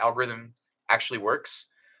MBA's algorithm actually works?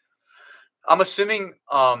 I'm assuming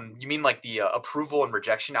you mean like the approval and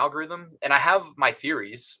rejection algorithm, and I have my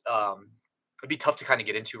theories. It'd be tough to kind of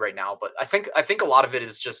get into right now, but I think a lot of it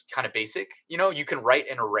is just kind of basic. You can write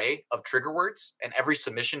an array of trigger words, and every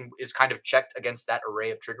submission is kind of checked against that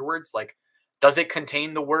array of trigger words. Like, does it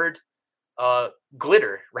contain the word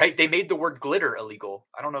glitter? Right? They made the word glitter illegal.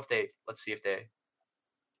 I don't know if they. Let's see if they.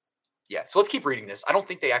 Yeah. So let's keep reading this. I don't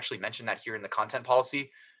think they actually mentioned that here in the content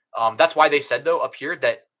policy. That's why they said, though, up here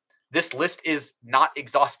that this list is not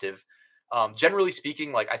exhaustive. Generally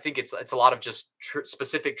speaking, like, I think it's a lot of just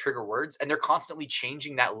specific trigger words, and they're constantly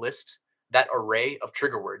changing that list, that array of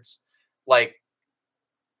trigger words. Like,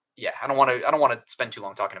 yeah, I don't want to spend too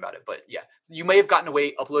long talking about it, but yeah, you may have gotten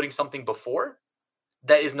away uploading something before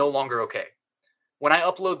that is no longer okay. When I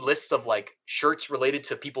upload lists of like shirts related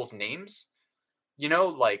to people's names,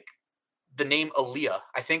 like the name Aaliyah.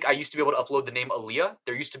 I think I used to be able to upload the name Aaliyah.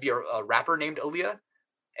 There used to be a rapper named Aaliyah,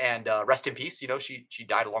 and rest in peace. She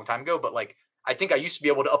died a long time ago, but like, I think I used to be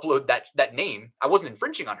able to upload that name. I wasn't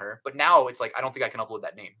infringing on her, but now it's like I don't think I can upload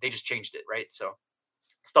that name. They just changed it, right? So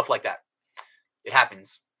stuff like that. It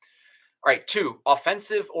happens. All right, 2,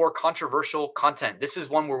 offensive or controversial content. This is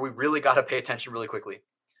one where we really got to pay attention really quickly.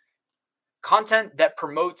 Content that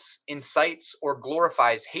promotes, incites, or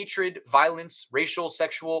glorifies hatred, violence, racial,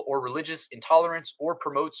 sexual, or religious intolerance, or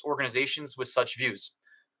promotes organizations with such views.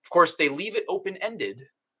 Of course, they leave it open-ended.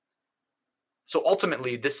 So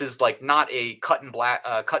ultimately, this is like not a cut and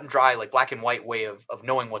dry, like black and white way of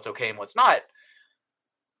knowing what's okay and what's not.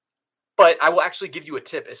 But I will actually give you a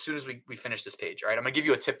tip as soon as we finish this page. All right, I'm going to give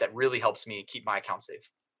you a tip that really helps me keep my account safe.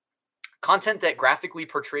 Content that graphically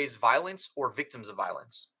portrays violence or victims of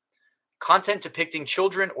violence. Content depicting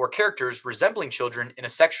children or characters resembling children in a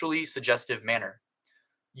sexually suggestive manner.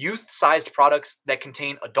 Youth-sized products that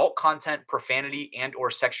contain adult content, profanity, and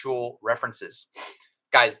or sexual references.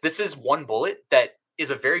 Guys, this is one bullet that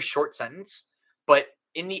is a very short sentence, but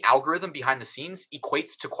in the algorithm behind the scenes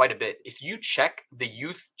equates to quite a bit. If you check the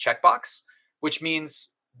youth checkbox, which means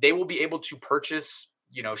they will be able to purchase,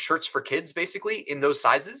 shirts for kids basically in those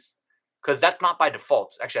sizes, because that's not by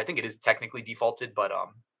default. Actually, I think it is technically defaulted, but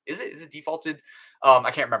is it defaulted?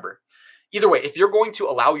 I can't remember. Either way, if you're going to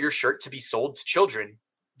allow your shirt to be sold to children,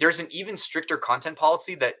 there's an even stricter content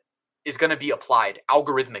policy that is going to be applied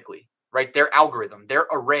algorithmically, right? Their algorithm, their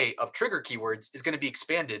array of trigger keywords is going to be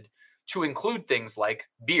expanded to include things like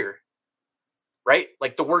beer, right?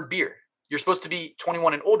 Like the word beer. You're supposed to be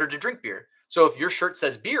 21 and older to drink beer. So if your shirt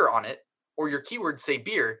says beer on it, or your keywords say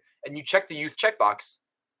beer, and you check the youth checkbox,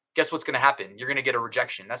 guess what's going to happen? You're going to get a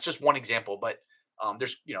rejection. That's just one example, but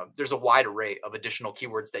there's a wide array of additional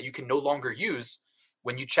keywords that you can no longer use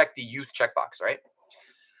when you check the youth checkbox, right?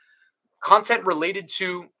 Content related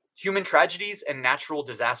to human tragedies and natural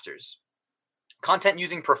disasters. Content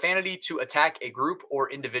using profanity to attack a group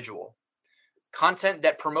or individual. Content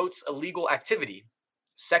that promotes illegal activity.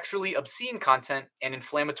 Sexually obscene content and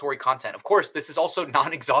inflammatory content. Of course, this is also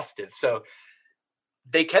non-exhaustive. So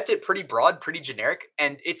they kept it pretty broad, pretty generic,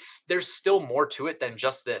 and there's still more to it than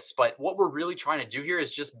just this. But what we're really trying to do here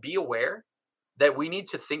is just be aware that we need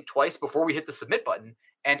to think twice before we hit the submit button.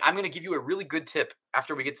 And I'm going to give you a really good tip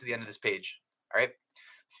after we get to the end of this page. All right.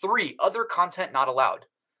 3, other content not allowed.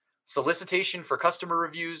 Solicitation for customer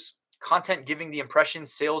reviews. Content giving the impression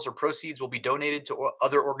sales or proceeds will be donated to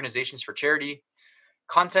other organizations for charity.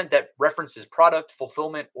 Content that references product,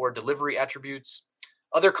 fulfillment, or delivery attributes.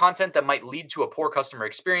 Other content that might lead to a poor customer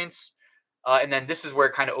experience. And then this is where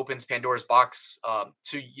it kind of opens Pandora's box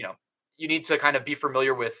you need to kind of be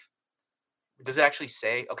familiar with. Does it actually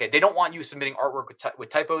say? Okay, they don't want you submitting artwork with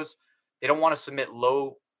typos. They don't want to submit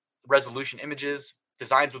low resolution images.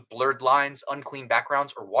 designs with blurred lines, unclean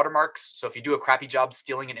backgrounds, or watermarks. So if you do a crappy job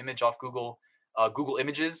stealing an image off Google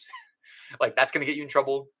Images, like that's going to get you in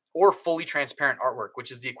trouble. Or fully transparent artwork,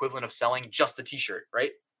 which is the equivalent of selling just the t-shirt,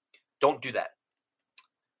 right? Don't do that.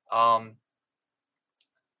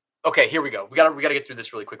 Okay, here we go. We gotta get through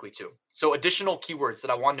this really quickly too. So additional keywords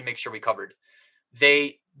that I wanted to make sure we covered.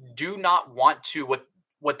 They do not want to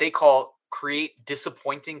what they call create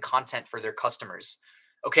disappointing content for their customers.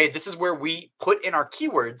 Okay, this is where we put in our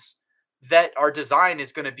keywords that our design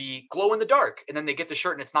is going to be glow in the dark, and then they get the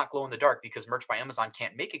shirt and it's not glow in the dark because Merch by Amazon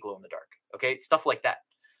can't make it glow in the dark. Okay, stuff like that.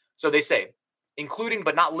 So they say, including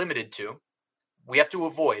but not limited to, we have to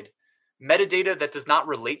avoid metadata that does not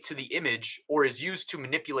relate to the image or is used to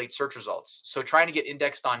manipulate search results. So trying to get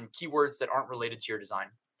indexed on keywords that aren't related to your design.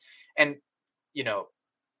 And, you know,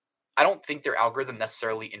 I don't think their algorithm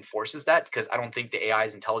necessarily enforces that because I don't think the AI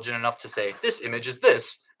is intelligent enough to say this image is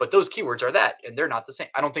this, but those keywords are that, and they're not the same.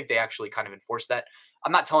 I don't think they actually kind of enforce that.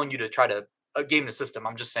 I'm not telling you to try to game the system.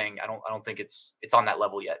 I'm just saying I don't think it's on that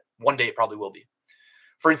level yet. One day it probably will be.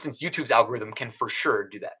 For instance, YouTube's algorithm can for sure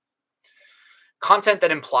do that. Content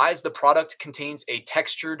that implies the product contains a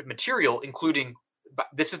textured material, including,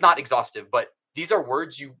 this is not exhaustive, but these are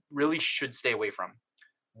words you really should stay away from.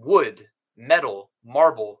 Wood, metal,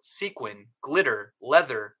 marble, sequin, glitter,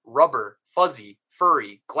 leather, rubber, fuzzy,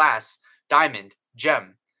 furry, glass, diamond,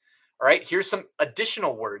 gem. All right, here's some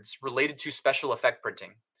additional words related to special effect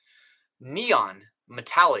printing. Neon,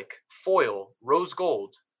 metallic, foil, rose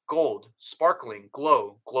gold, gold, sparkling,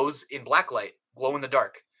 glow, glows in black light, glow in the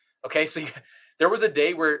dark. Okay, so there was a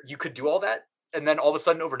day where you could do all that, and then all of a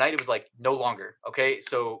sudden overnight it was like no longer. Okay,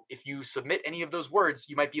 so if you submit any of those words,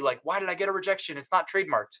 you might be like, why did I get a rejection? It's not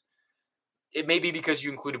trademarked. It may be because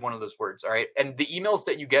you included one of those words. All right, and the emails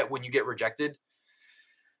that you get when you get rejected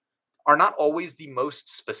are not always the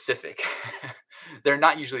most specific. They're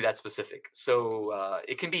not usually that specific. So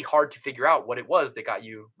it can be hard to figure out what it was that got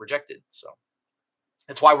you rejected. So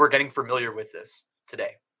that's why we're getting familiar with this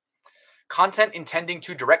today. Content intending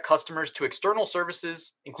to direct customers to external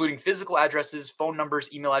services, including physical addresses, phone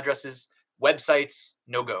numbers, email addresses, websites,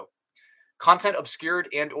 no go. Content obscured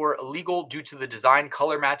and or illegal due to the design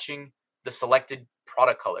color matching the selected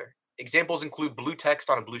product color. Examples include blue text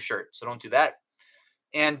on a blue shirt, so don't do that.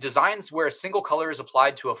 And designs where a single color is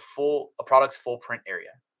applied to a product's full print area.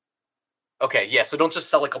 Okay, yeah, so don't just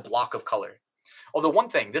sell like a block of color. Although one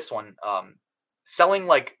thing, this one, selling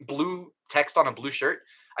like blue text on a blue shirt,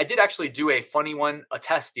 I did actually do a funny one, a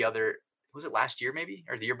test was it last year maybe,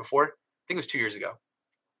 or the year before? I think it was 2 years ago,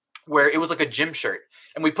 where it was like a gym shirt.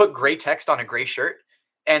 And we put gray text on a gray shirt.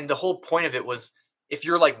 And the whole point of it was if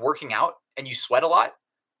you're like working out and you sweat a lot,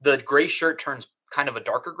 the gray shirt turns kind of a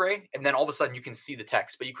darker gray, and then all of a sudden you can see the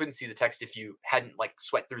text, but you couldn't see the text if you hadn't like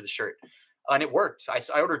sweat through the shirt. And it worked. I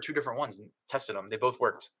ordered 2 different ones and tested them. They both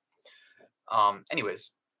worked.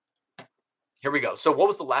 Anyways, here we go. So what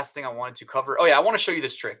was the last thing I wanted to cover? Oh yeah, I want to show you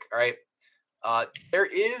this trick. All right. I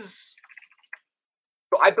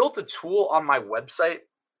built a tool on my website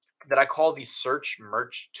that I call the search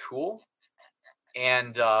merch tool.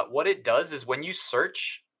 And what it does is when you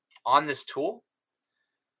search on this tool,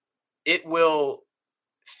 it will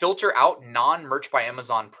filter out non-Merch by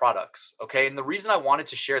Amazon products. Okay. And the reason I wanted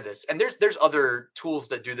to share this, and there's other tools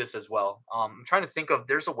that do this as well. I'm trying to think of,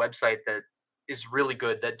 there's a website that is really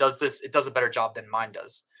good that does this. It does a better job than mine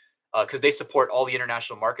does because they support all the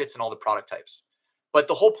international markets and all the product types. But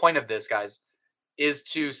the whole point of this, guys, is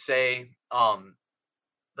to say,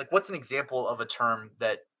 like, what's an example of a term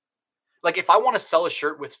that, like, if I want to sell a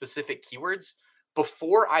shirt with specific keywords,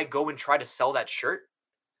 before I go and try to sell that shirt,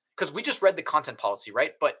 because we just read the content policy,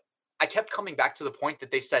 right? But I kept coming back to the point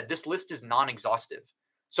that they said this list is non-exhaustive.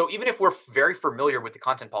 So even if we're very familiar with the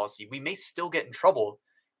content policy, we may still get in trouble.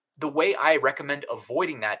 The way I recommend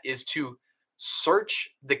avoiding that is to search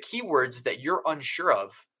the keywords that you're unsure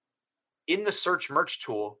of in the search merch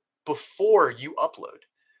tool before you upload.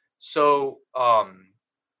 So I'm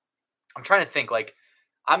trying to think, like,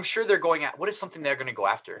 I'm sure they're going at, what is something they're going to go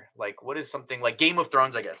after? Like, what is something like Game of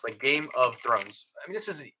Thrones, I guess, like Game of Thrones. I mean, this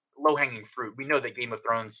is low-hanging fruit. We know that Game of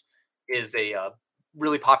Thrones is a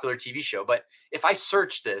really popular TV show, but if I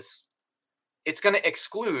search this, it's going to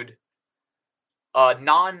exclude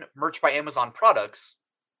non-Merch by Amazon products.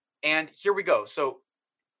 And here we go. So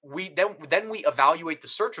we evaluate the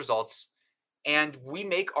search results and we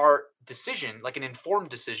make our decision, like an informed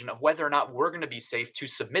decision of whether or not we're going to be safe to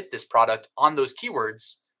submit this product on those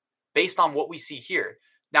keywords based on what we see here.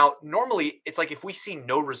 Now, normally it's like if we see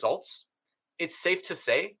no results, it's safe to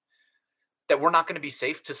say that we're not going to be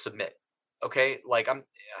safe to submit. Okay. Like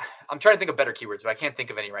I'm trying to think of better keywords, but I can't think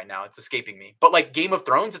of any right now. It's escaping me. But like Game of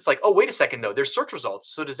Thrones, it's like, oh, wait a second though. There's search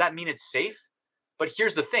results. So does that mean it's safe? But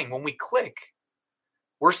here's the thing. When we click,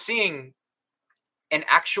 we're seeing an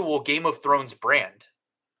actual Game of Thrones brand,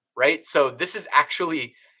 right? So this is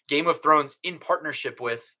actually Game of Thrones in partnership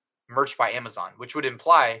with Merch by Amazon, which would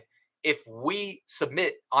imply if we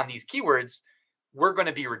submit on these keywords, we're going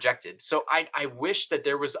to be rejected. So I wish that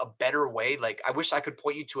there was a better way. Like I wish I could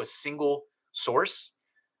point you to a single source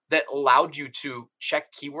that allowed you to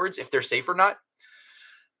check keywords if they're safe or not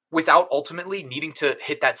without ultimately needing to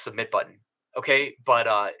hit that submit button. Okay.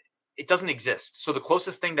 But it doesn't exist. So the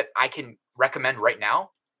closest thing that I can recommend right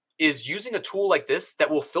now is using a tool like this that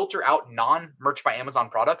will filter out non-Merch by Amazon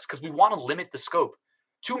products, because we want to limit the scope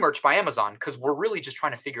to Merch by Amazon, because we're really just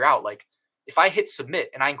trying to figure out, like, if I hit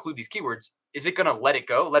submit and I include these keywords, is it going to let it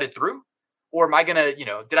go, let it through? Or am I going to,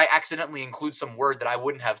 did I accidentally include some word that I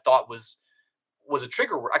wouldn't have thought was a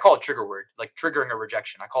trigger word? I call it trigger word, like triggering a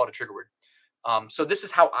rejection. I call it a trigger word. So this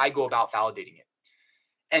is how I go about validating it.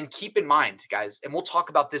 And keep in mind, guys, and we'll talk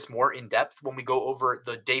about this more in depth when we go over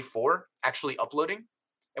the day 4 actually uploading.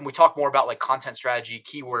 And we talk more about like content strategy,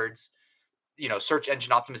 keywords, search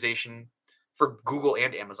engine optimization for Google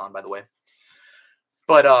and Amazon, by the way.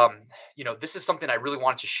 But, this is something I really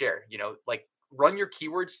wanted to share, like run your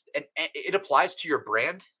keywords, and it applies to your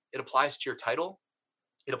brand. It applies to your title.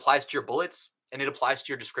 It applies to your bullets, and it applies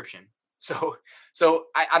to your description. So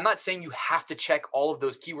I'm not saying you have to check all of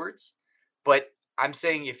those keywords, but I'm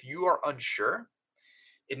saying if you are unsure,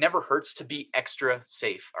 it never hurts to be extra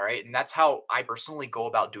safe. All right. And that's how I personally go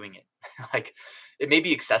about doing it. Like it may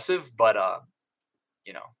be excessive, but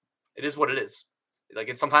it is what it is. Like,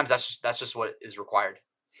 and sometimes that's just what is required.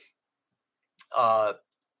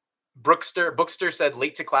 Bookster said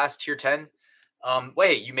late to class tier 10.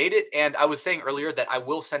 Wait, you made it. And I was saying earlier that I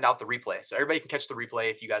will send out the replay, so everybody can catch the replay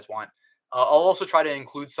if you guys want. I'll also try to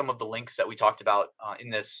include some of the links that we talked about in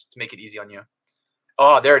this to make it easy on you.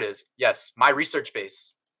 Oh, there it is. Yes, my research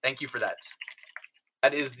base. Thank you for that.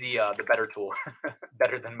 That is the better tool,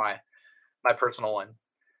 better than my personal one.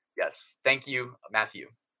 Yes, thank you, Matthew.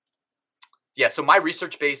 Yeah, so my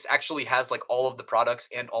research base actually has like all of the products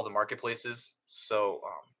and all the marketplaces. So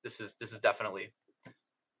this is definitely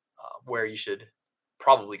where you should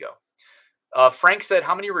probably go. Frank said,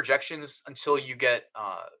 "How many rejections until you get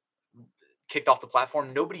kicked off the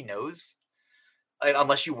platform?" Nobody knows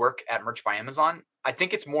unless you work at Merch by Amazon. I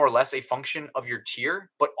think it's more or less a function of your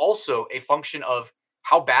tier, but also a function of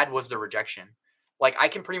how bad was the rejection. Like I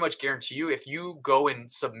can pretty much guarantee you, if you go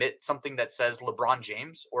and submit something that says LeBron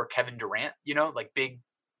James or Kevin Durant, like big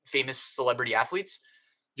famous celebrity athletes,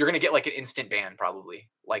 you're going to get like an instant ban probably.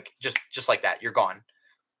 Like just like that, you're gone.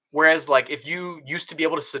 Whereas like if you used to be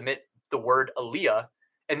able to submit the word Aaliyah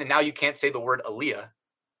and then now you can't say the word Aaliyah,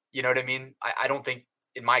 you know what I mean? I don't think,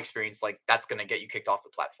 in my experience, like that's going to get you kicked off the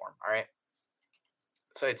platform. All right.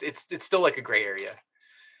 So it's still like a gray area.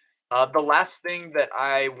 The last thing that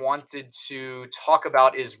I wanted to talk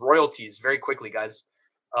about is royalties very quickly, guys.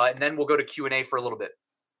 And then we'll go to Q&A for a little bit.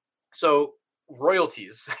 So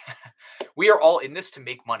royalties, we are all in this to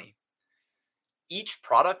make money. Each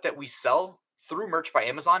product that we sell through Merch by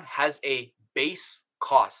Amazon has a base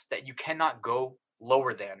cost that you cannot go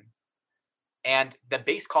lower than. And the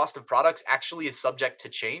base cost of products actually is subject to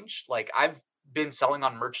change. Like I've been selling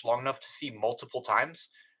on Merch long enough to see multiple times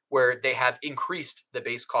where they have increased the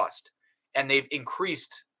base cost and they've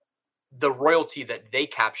increased the royalty that they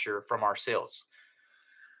capture from our sales.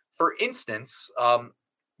 For instance, I'm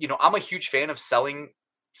a huge fan of selling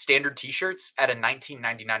standard t-shirts at a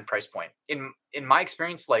 $19.99 price point. In my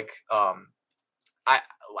experience, like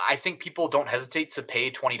I think people don't hesitate to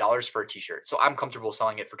pay $20 for a t-shirt. So I'm comfortable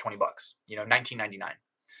selling it for $20, $19.99.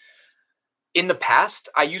 In the past,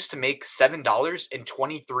 I used to make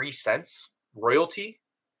 $7.23 royalty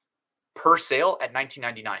per sale at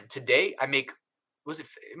 $19.99. Today, I make, it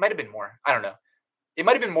might have been more. I don't know. It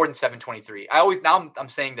might have been more than $7.23. I'm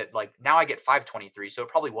saying that like now I get $5.23. So it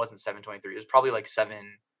probably wasn't $7.23. It was probably like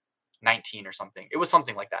 $7.19 or something. It was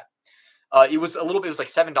something like that. It was like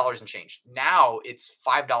 $7 and change. Now it's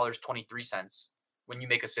 $5.23 when you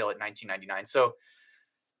make a sale at $19.99. So,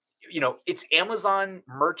 it's Amazon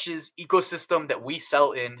Merch's ecosystem that we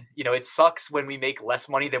sell in. It sucks when we make less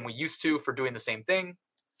money than we used to for doing the same thing.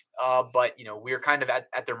 But we're kind of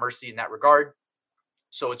at their mercy in that regard.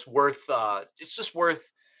 So it's just worth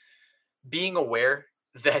being aware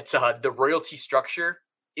that the royalty structure,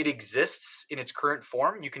 it exists in its current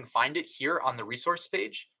form. You can find it here on the resource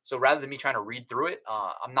page. So rather than me trying to read through it,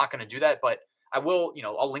 I'm not going to do that, but I will,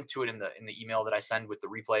 I'll link to it in the email that I send with the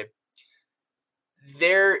replay.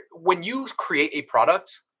 when you create a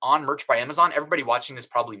product on Merch by Amazon, everybody watching this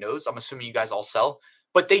probably knows. I'm assuming you guys all sell,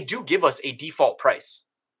 but they do give us a default price.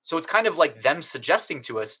 So it's kind of like them suggesting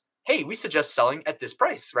to us, hey, we suggest selling at this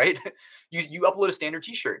price, right? You upload a standard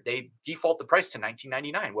t-shirt, they default the price to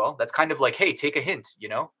 $19.99. Well, that's kind of like, hey, take a hint,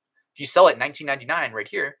 If you sell at $19.99 right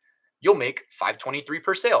here, you'll make $523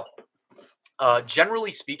 per sale.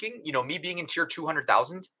 Generally speaking, me being in tier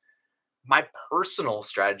 200,000, my personal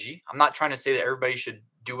strategy, I'm not trying to say that everybody should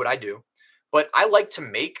do what I do, but I like to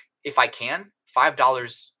make, if I can,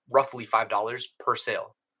 roughly $5 per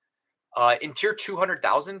sale. In tier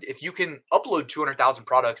 200,000, if you can upload 200,000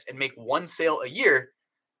 products and make one sale a year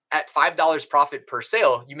at $5 profit per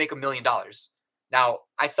sale, you make $1 million. Now,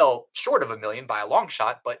 I fell short of $1 million by a long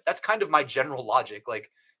shot, but that's kind of my general logic.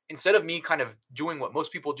 Like, instead of me kind of doing what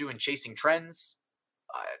most people do and chasing trends,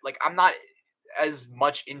 I'm not as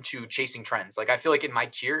much into chasing trends. Like, I feel like in my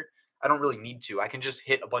tier, I don't really need to. I can just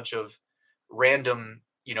hit a bunch of random,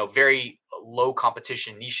 very low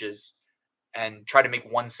competition niches and try to make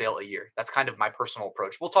one sale a year. That's kind of my personal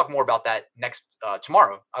approach. We'll talk more about that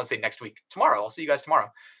tomorrow. I would say next week. Tomorrow. I'll see you guys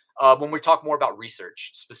tomorrow when we talk more about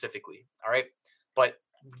research specifically. All right. But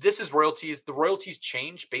this is royalties. The royalties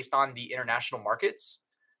change based on the international markets.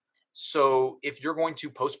 So if you're going to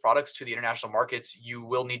post products to the international markets, you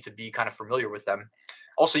will need to be kind of familiar with them.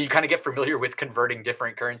 Also, you kind of get familiar with converting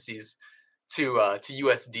different currencies to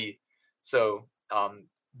USD. So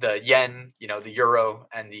the yen, the euro,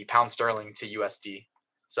 and the pound sterling to USD.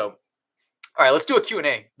 So, all right, let's do a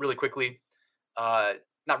Q&A really quickly.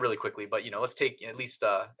 Not really quickly, but let's take at least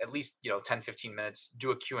 10, 15 minutes,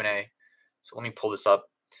 do a Q&A. So let me pull this up.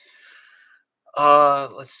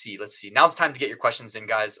 Let's see. Now's the time to get your questions in,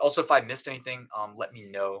 guys. Also, if I missed anything, let me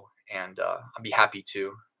know, and I'll be happy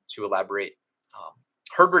to elaborate.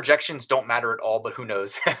 Herd rejections don't matter at all, but who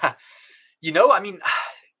knows? I mean,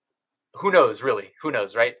 who knows, really? Who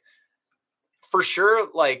knows, right? For sure,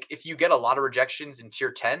 like, if you get a lot of rejections in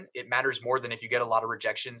tier 10, it matters more than if you get a lot of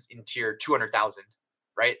rejections in tier 200,000,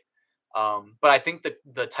 right? But I think that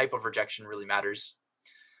the type of rejection really matters.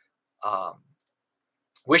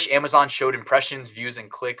 Wish Amazon showed impressions, views, and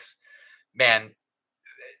clicks. Man,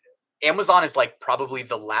 Amazon is like probably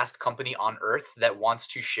the last company on earth that wants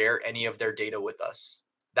to share any of their data with us.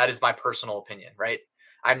 That is my personal opinion, right?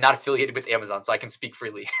 I'm not affiliated with Amazon, so I can speak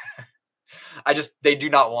freely. They do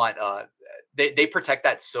not want, they protect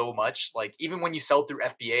that so much. Like, even when you sell through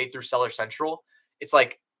FBA, through Seller Central, it's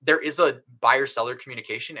like there is a buyer-seller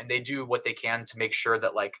communication, and they do what they can to make sure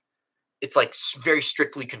that, like, it's like very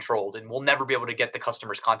strictly controlled, and we'll never be able to get the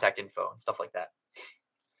customer's contact info and stuff like that.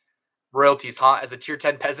 Royalties, huh? As a tier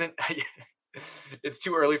 10 peasant, it's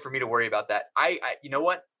too early for me to worry about that. You know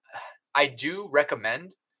what? I do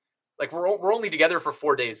recommend, like, we're only together for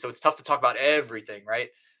 4 days, so it's tough to talk about everything, right?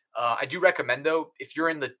 I do recommend, though, if you're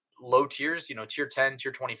in the low tiers, tier 10,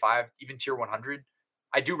 tier 25, even tier 100,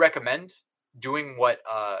 I do recommend doing what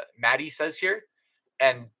Maddie says here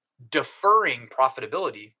and deferring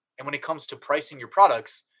profitability. And when it comes to pricing your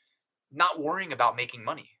products, not worrying about making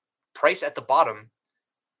money. Price at the bottom,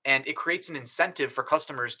 and it creates an incentive for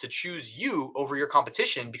customers to choose you over your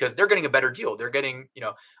competition because they're getting a better deal. They're getting,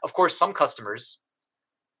 of course, some customers,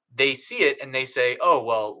 they see it and they say, oh,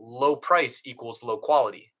 well, low price equals low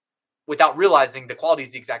quality, without realizing the quality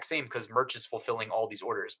is the exact same because merch is fulfilling all these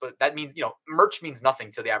orders. But that means, merch means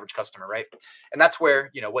nothing to the average customer, right? And that's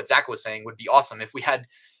where, what Zach was saying would be awesome if we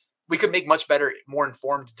could make much better, more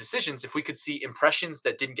informed decisions if we could see impressions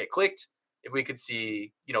that didn't get clicked, if we could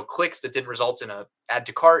see, clicks that didn't result in a add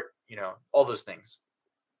to cart, all those things.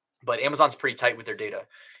 But Amazon's pretty tight with their data.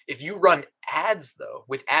 If you run ads, though,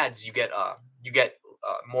 with ads, you get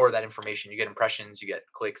more of that information. You get impressions, you get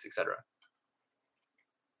clicks, etc.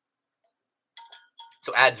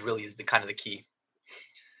 So ads really is the kind of the key.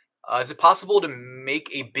 Is it possible to make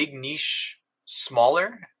a big niche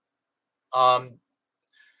smaller?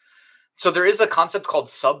 So there is a concept called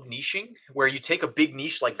sub-niching, where you take a big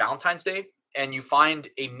niche like Valentine's Day and you find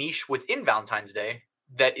a niche within Valentine's Day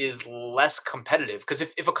that is less competitive. Because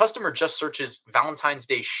if a customer just searches Valentine's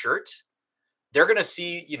Day shirt, they're going to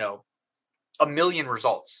see, 1 million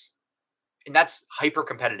results. And that's hyper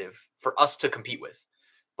competitive for us to compete with.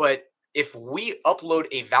 But if we upload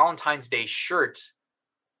a Valentine's Day shirt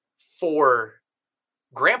for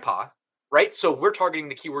grandpa, right? So we're targeting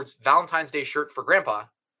the keywords Valentine's Day shirt for grandpa.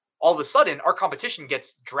 All of a sudden, our competition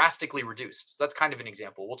gets drastically reduced. So that's kind of an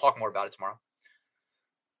example. We'll talk more about it tomorrow.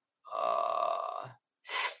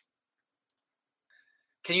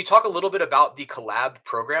 Can you talk a little bit about the collab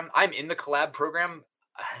program? I'm in the collab program.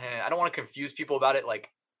 I don't want to confuse people about it. Like,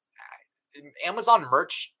 Amazon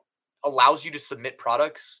merch, allows you to submit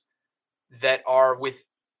products that are with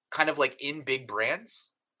kind of like in big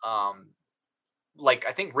brands. Like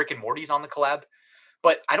I think Rick and Morty's on the collab,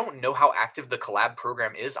 but I don't know how active the collab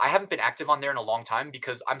program is. I haven't been active on there in a long time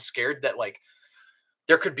because I'm scared that like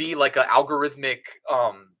there could be like an algorithmic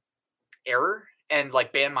error and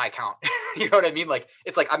like ban my account. You know what I mean? Like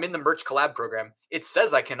it's like I'm in the merch collab program. It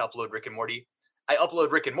says I can upload Rick and Morty. I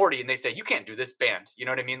upload Rick and Morty and they say you can't do this, banned. You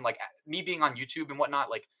know what I mean? Like me being on YouTube and whatnot,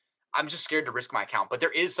 like I'm just scared to risk my account. But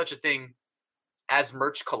there is such a thing as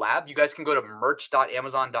merch collab. You guys can go to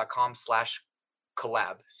merch.amazon.com/collab,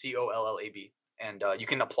 COLLAB, and you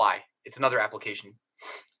can apply. It's another application.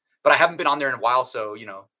 But I haven't been on there in a while, so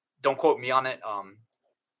don't quote me on it.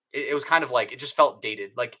 It was kind of like it just felt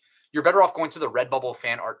dated. Like you're better off going to the Redbubble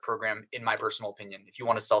fan art program, in my personal opinion, if you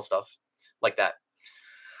want to sell stuff like that.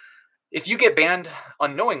 If you get banned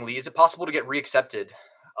unknowingly, is it possible to get reaccepted?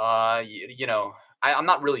 I'm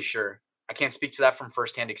not really sure. I can't speak to that from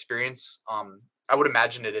firsthand experience. I would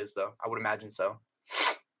imagine it is, though. I would imagine so.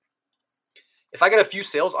 If I get a few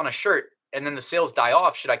sales on a shirt and then the sales die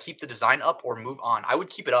off, should I keep the design up or move on? I would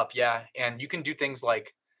keep it up, yeah. And you can do things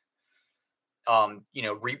like,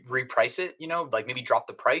 reprice it, like maybe drop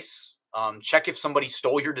the price. Check if somebody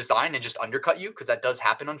stole your design and just undercut you, because that does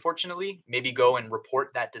happen, unfortunately. Maybe go and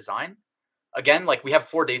report that design. Again, like we have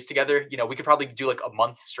 4 days together. We could probably do like a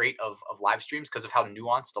month straight of live streams because of how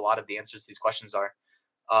nuanced a lot of the answers to these questions are.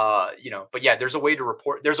 But yeah, there's a way to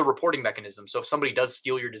report. There's a reporting mechanism. So if somebody does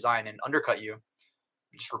steal your design and undercut you,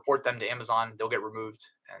 just report them to Amazon. They'll get removed,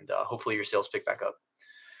 and hopefully your sales pick back up.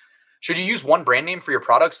 Should you use one brand name for your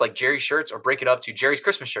products like Jerry's shirts, or break it up to Jerry's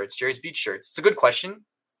Christmas shirts, Jerry's beach shirts? It's a good question.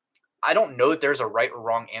 I don't know that there's a right or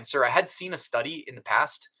wrong answer. I had seen a study in the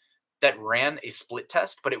past that ran a split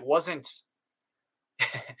test, but it wasn't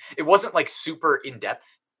it wasn't like super in depth.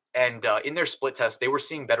 And in their split test, they were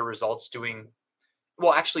seeing better results doing,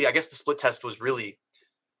 well, actually, I guess the split test was really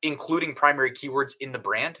including primary keywords in the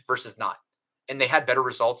brand versus not. And they had better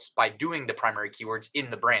results by doing the primary keywords in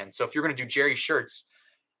the brand. So if you're going to do Jerry shirts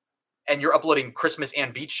and you're uploading Christmas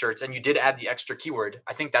and beach shirts and you did add the extra keyword,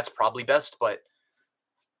 I think that's probably best, but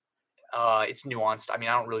it's nuanced. I mean,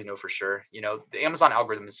 I don't really know for sure. The Amazon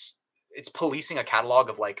algorithm it's policing a catalog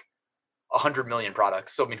of like 100 million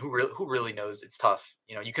products. So I mean, who really knows? It's tough.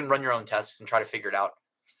 You can run your own tests and try to figure it out.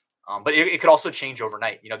 But it could also change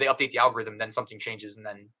overnight. They update the algorithm, then something changes, and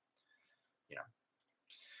then,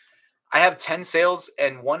 I have 10 sales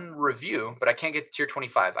and 1 review, but I can't get to tier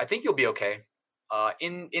 25. I think you'll be okay.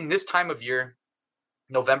 In this time of year,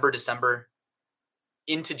 November, December,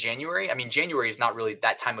 into January. I mean, January is not really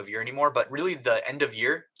that time of year anymore, but really the end of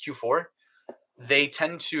year, Q4, they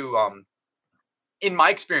tend to, in my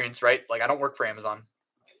experience, right? Like I don't work for Amazon,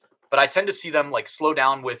 but I tend to see them like slow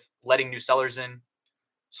down with letting new sellers in,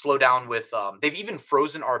 slow down with, they've even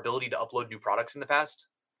frozen our ability to upload new products in the past,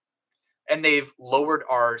 and they've lowered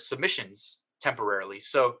our submissions temporarily.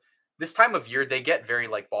 So this time of year, they get very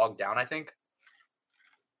like bogged down. I think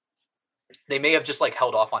they may have just like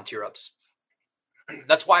held off on tier ups.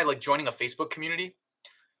 That's why like joining a Facebook community.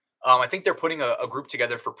 I think they're putting a group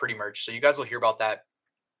together for Pretty Merch. So you guys will hear about that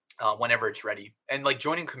whenever it's ready. And like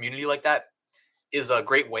joining a community like that is a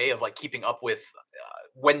great way of like keeping up with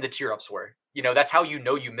when the tier ups were. That's how you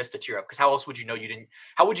missed a tier up, because how else would you know you didn't?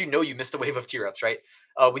 How would you know you missed a wave of tier ups, right?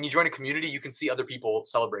 When you join a community, you can see other people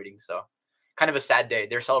celebrating. So kind of a sad day.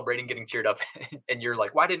 They're celebrating getting tiered up, and you're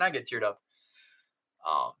like, why didn't I get tiered up?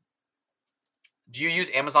 Do you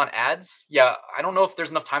use Amazon ads? Yeah, I don't know if there's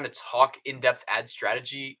enough time to talk in-depth ad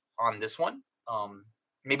strategy on this one.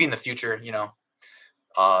 Maybe in the future,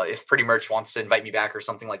 if Pretty Merch wants to invite me back or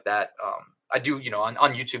something like that. I do,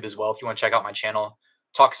 on YouTube as well. If you want to check out my channel,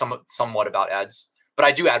 talk somewhat about ads, but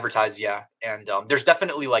I do advertise. Yeah. And there's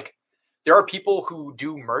definitely like, there are people who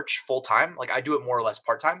do merch full time. Like I do it more or less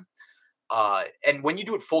part-time. And when you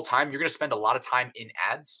do it full time, you're going to spend a lot of time in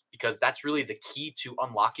ads, because that's really the key to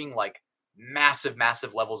unlocking like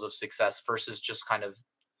massive levels of success versus just kind of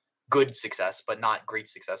good success, but not great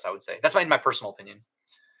success. I would say that's in my personal opinion.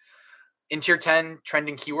 In tier 10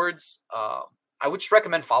 trending keywords, I would just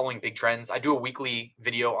recommend following big trends. I do a weekly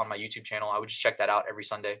video on my YouTube channel. I would just check that out every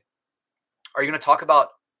Sunday. Are you going to talk about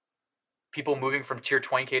people moving from tier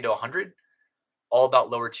 20K to 100? All about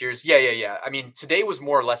lower tiers? Yeah. I mean, today was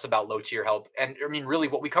more or less about low tier help. And I mean, really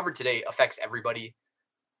what we covered today affects everybody.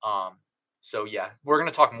 So yeah, we're going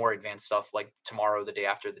to talk more advanced stuff like tomorrow, the day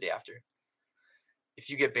after. If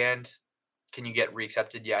you get banned, can you get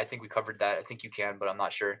reaccepted? Yeah, I think we covered that. I think you can, but I'm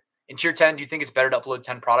not sure. In tier 10, do you think it's better to upload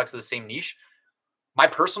 10 products of the same niche? My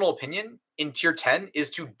personal opinion in tier 10 is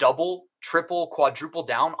to double triple, quadruple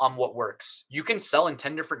down on what works. You can sell in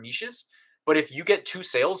 10 different niches, but if you get 2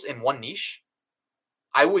 sales in one niche,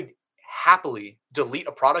 I would happily delete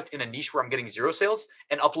a product in a niche where I'm getting 0 sales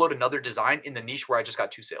and upload another design in the niche where I just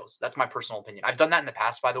got 2 sales. That's my personal opinion. I've done that in the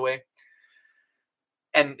past, by the way,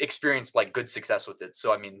 and experienced like good success with it.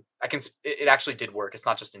 So, I mean, it actually did work. It's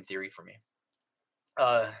not just in theory for me.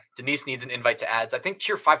 Denise needs an invite to ads. I think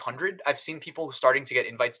tier 500, I've seen people starting to get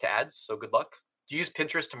invites to ads. So good luck. Do you use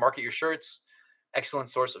Pinterest to market your shirts? Excellent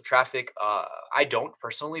source of traffic. I don't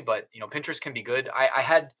personally, but Pinterest can be good. I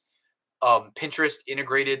had Pinterest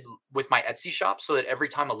integrated with my Etsy shop so that every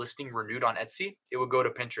time a listing renewed on Etsy, it would go to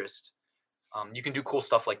Pinterest. You can do cool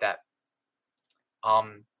stuff like that.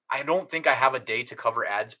 I don't think I have a day to cover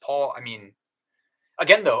ads, Paul. I mean,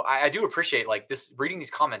 again, though, I do appreciate like this reading these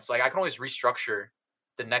comments. Like I can always restructure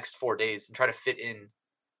the next 4 days and try to fit in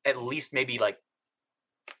at least maybe like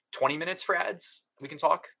 20 minutes for ads. We can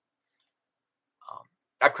talk.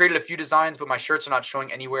 I've created a few designs, but my shirts are not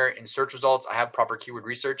showing anywhere in search results. I have proper keyword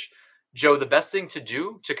research. Joe, the best thing to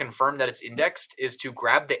do to confirm that it's indexed is to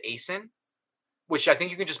grab the ASIN, which I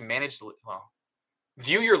think you can just manage.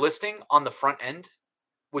 View your listing on the front end,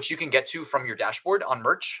 which you can get to from your dashboard on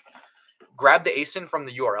merch. Grab the ASIN from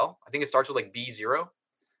the URL. I think it starts with like B0,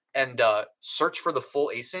 and search for the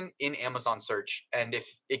full ASIN in Amazon search. And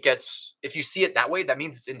if you see it that way, that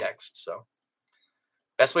means it's indexed. So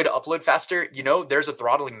best way to upload faster, there's a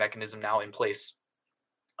throttling mechanism now in place.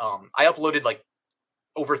 I uploaded like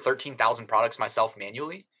over 13,000 products myself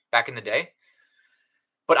manually back in the day.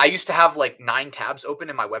 But I used to have like 9 tabs open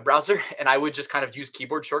in my web browser, and I would just kind of use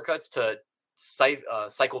keyboard shortcuts to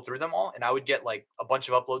cycle through them all. And I would get like a bunch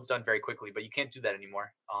of uploads done very quickly, but you can't do that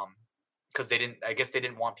anymore. Because I guess they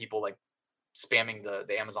didn't want people like spamming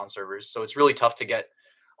the Amazon servers. So it's really tough to get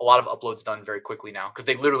a lot of uploads done very quickly now because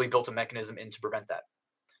they literally built a mechanism in to prevent that.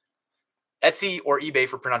 Etsy or eBay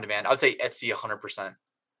for print on demand. I would say Etsy 100%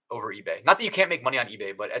 over eBay. Not that you can't make money on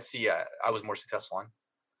eBay, but Etsy I was more successful on.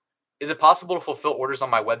 Is it possible to fulfill orders on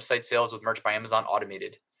my website sales with Merch by Amazon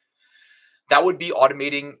automated? That would be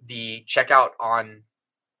automating the checkout on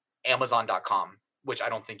Amazon.com, which I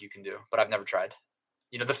don't think you can do, but I've never tried.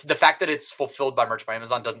 The fact that it's fulfilled by Merch by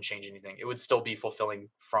Amazon doesn't change anything. It would still be fulfilling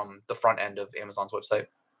from the front end of Amazon's website.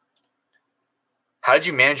 How did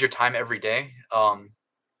you manage your time every day?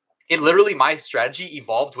 My strategy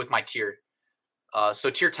evolved with my tier. So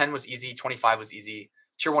tier 10 was easy. 25 was easy.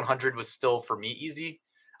 Tier 100 was still for me easy.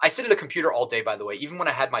 I sit at a computer all day, by the way, even when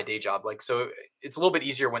I had my day job. So it's a little bit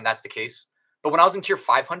easier when that's the case. But when I was in tier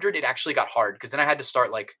 500, it actually got hard because then I had to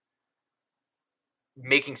start like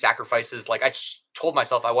making sacrifices. Like I told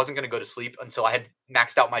myself I wasn't going to go to sleep until I had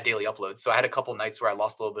maxed out my daily uploads. So I had a couple nights where I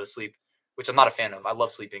lost a little bit of sleep, which I'm not a fan of. I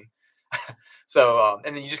love sleeping. And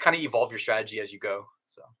then you just kind of evolve your strategy as you go.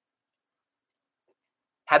 So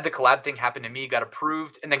had the collab thing happen to me, got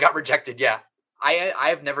approved and then got rejected. Yeah. I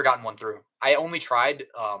have never gotten one through. I only tried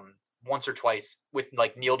once or twice with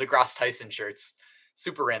like Neil deGrasse Tyson shirts.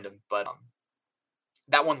 Super random, but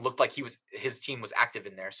that one looked like his team was active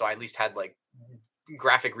in there. So I at least had like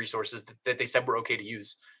graphic resources that they said were okay to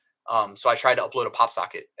use. So I tried to upload a pop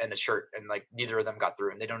socket and a shirt and like neither of them got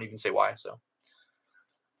through and they don't even say why. So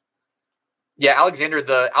yeah, Alexander,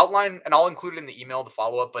 the outline, and I'll include it in the email, the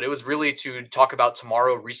follow-up, but it was really to talk about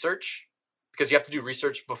tomorrow research because you have to do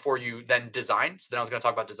research before you then design. So then I was going to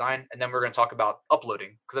talk about design and then we're going to talk about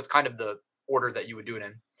uploading because that's kind of the order that you would do it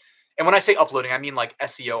in. And when I say uploading, I mean like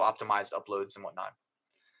SEO optimized uploads and whatnot.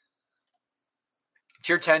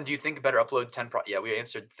 Tier 10, do you think better upload 10? Yeah, we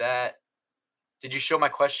answered that. Did you show my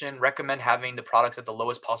question? Recommend having the products at the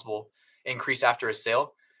lowest possible increase after a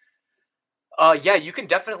sale? Yeah, you can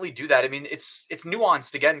definitely do that. I mean, it's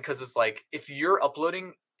nuanced again because it's like if you're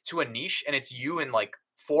uploading to a niche and it's you and like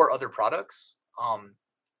 4 other products,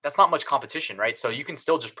 that's not much competition, right? So you can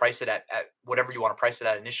still just price it at whatever you want to price it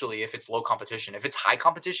at initially if it's low competition. If it's high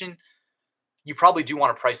competition, you probably do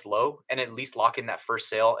want to price low and at least lock in that first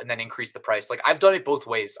sale and then increase the price. Like I've done it both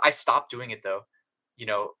ways. I stopped doing it though.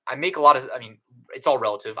 I make a lot of, it's all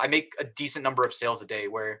relative. I make a decent number of sales a day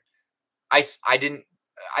where I didn't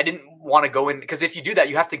want to go in because if you do that,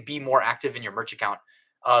 you have to be more active in your merch account.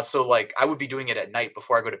 So like I would be doing it at night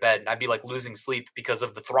before I go to bed and I'd be like losing sleep because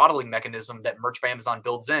of the throttling mechanism that Merch by Amazon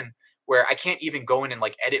builds in where I can't even go in and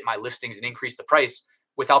like edit my listings and increase the price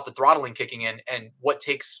without the throttling kicking in. And what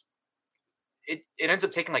takes it ends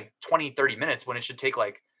up taking like 20, 30 minutes when it should take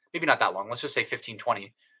like, maybe not that long. Let's just say 15,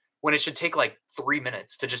 20 when it should take like 3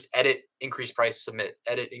 minutes to just edit, increase price, submit,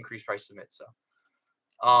 edit, increase price, submit. So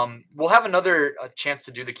we'll have another chance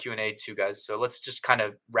to do the Q&A too, guys. So let's just kind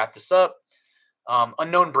of wrap this up.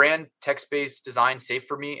 Unknown brand, text-based design, safe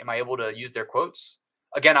for me. Am I able to use their quotes?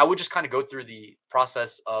 Again, I would just kind of go through the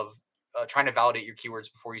process of trying to validate your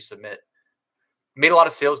keywords before you submit. Made a lot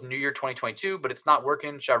of sales New Year 2022, but it's not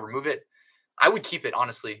working. Should I remove it? I would keep it,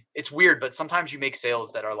 honestly. It's weird, but sometimes you make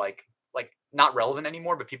sales that are like not relevant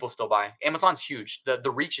anymore, but people still buy. Amazon's huge.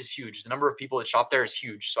 The reach is huge. The number of people that shop there is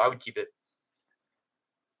huge. So I would keep it.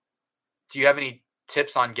 Do you have any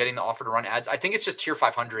tips on getting the offer to run ads? I think it's just tier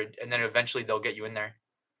 500, and then eventually they'll get you in there.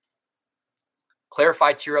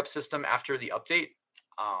 Clarify tier up system after the update.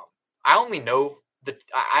 I only know that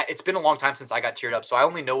it's been a long time since I got tiered up, so I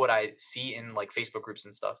only know what I see in like Facebook groups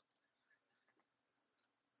and stuff.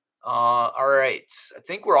 All right. I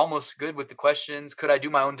think we're almost good with the questions. Could I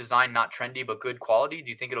do my own design, not trendy, but good quality?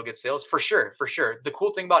 Do you think it'll get sales? For sure. For sure. The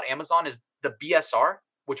cool thing about Amazon is the BSR,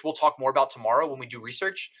 which we'll talk more about tomorrow when we do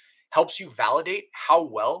research, helps you validate how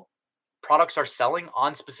well products are selling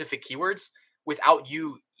on specific keywords without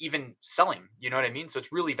you even selling. You know what I mean? So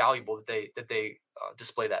it's really valuable that they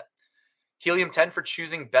display that. Helium 10 for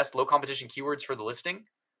choosing best low competition keywords for the listing.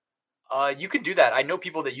 You could do that. I know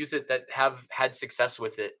people that use it that have had success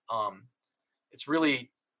with it. It's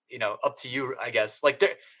really, up to you, I guess. Like,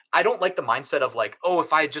 I don't like the mindset of like, oh,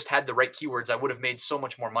 if I had just had the right keywords, I would have made so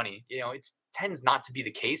much more money. It tends not to be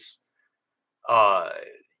the case.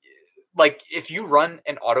 Like if you run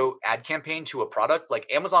an auto ad campaign to a product,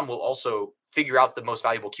 like Amazon will also figure out the most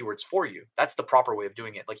valuable keywords for you. That's the proper way of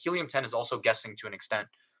doing it. Like Helium 10 is also guessing to an extent,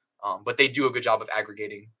 but they do a good job of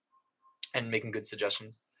aggregating and making good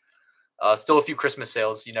suggestions. Still a few Christmas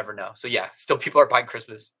sales. You never know. So yeah, still people are buying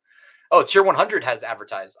Christmas. Oh, tier 100 has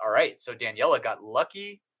advertised. All right. So Daniela got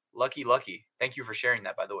lucky. Thank you for sharing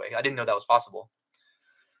that, by the way. I didn't know that was possible.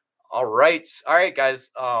 All right, guys.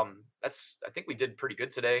 I think we did pretty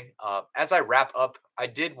good today. As I wrap up, I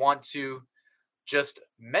did want to just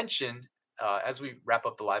mention as we wrap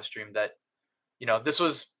up the live stream that this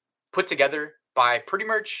was put together by Pretty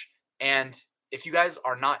Merch, and if you guys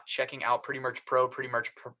are not checking out Pretty Merch Pro, Pretty Merch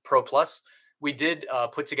Pro Plus, we did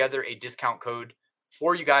put together a discount code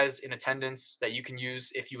for you guys in attendance that you can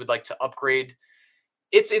use if you would like to upgrade.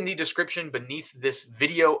 It's in the description beneath this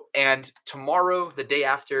video, and tomorrow, the day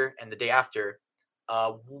after, and the day after,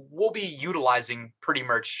 we'll be utilizing Pretty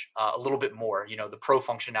Merch a little bit more. The Pro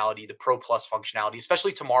functionality, the Pro Plus functionality,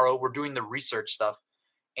 especially tomorrow. We're doing the research stuff,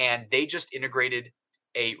 and they just integrated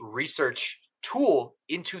a research tool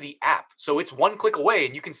into the app. So it's one click away,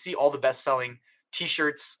 and you can see all the best-selling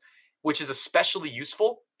t-shirts, which is especially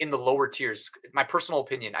useful in the lower tiers. My personal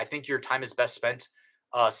opinion, I think your time is best spent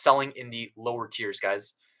selling in the lower tiers,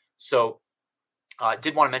 guys. So I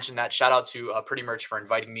did want to mention that. Shout out to Pretty Merch for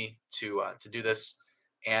inviting me to do this.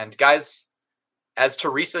 And guys, as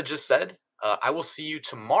Teresa just said, I will see you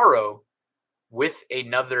tomorrow with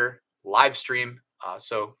another live stream.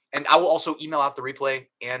 And I will also email out the replay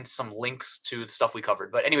and some links to the stuff we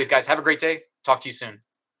covered. But anyways, guys, have a great day. Talk to you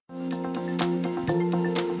soon.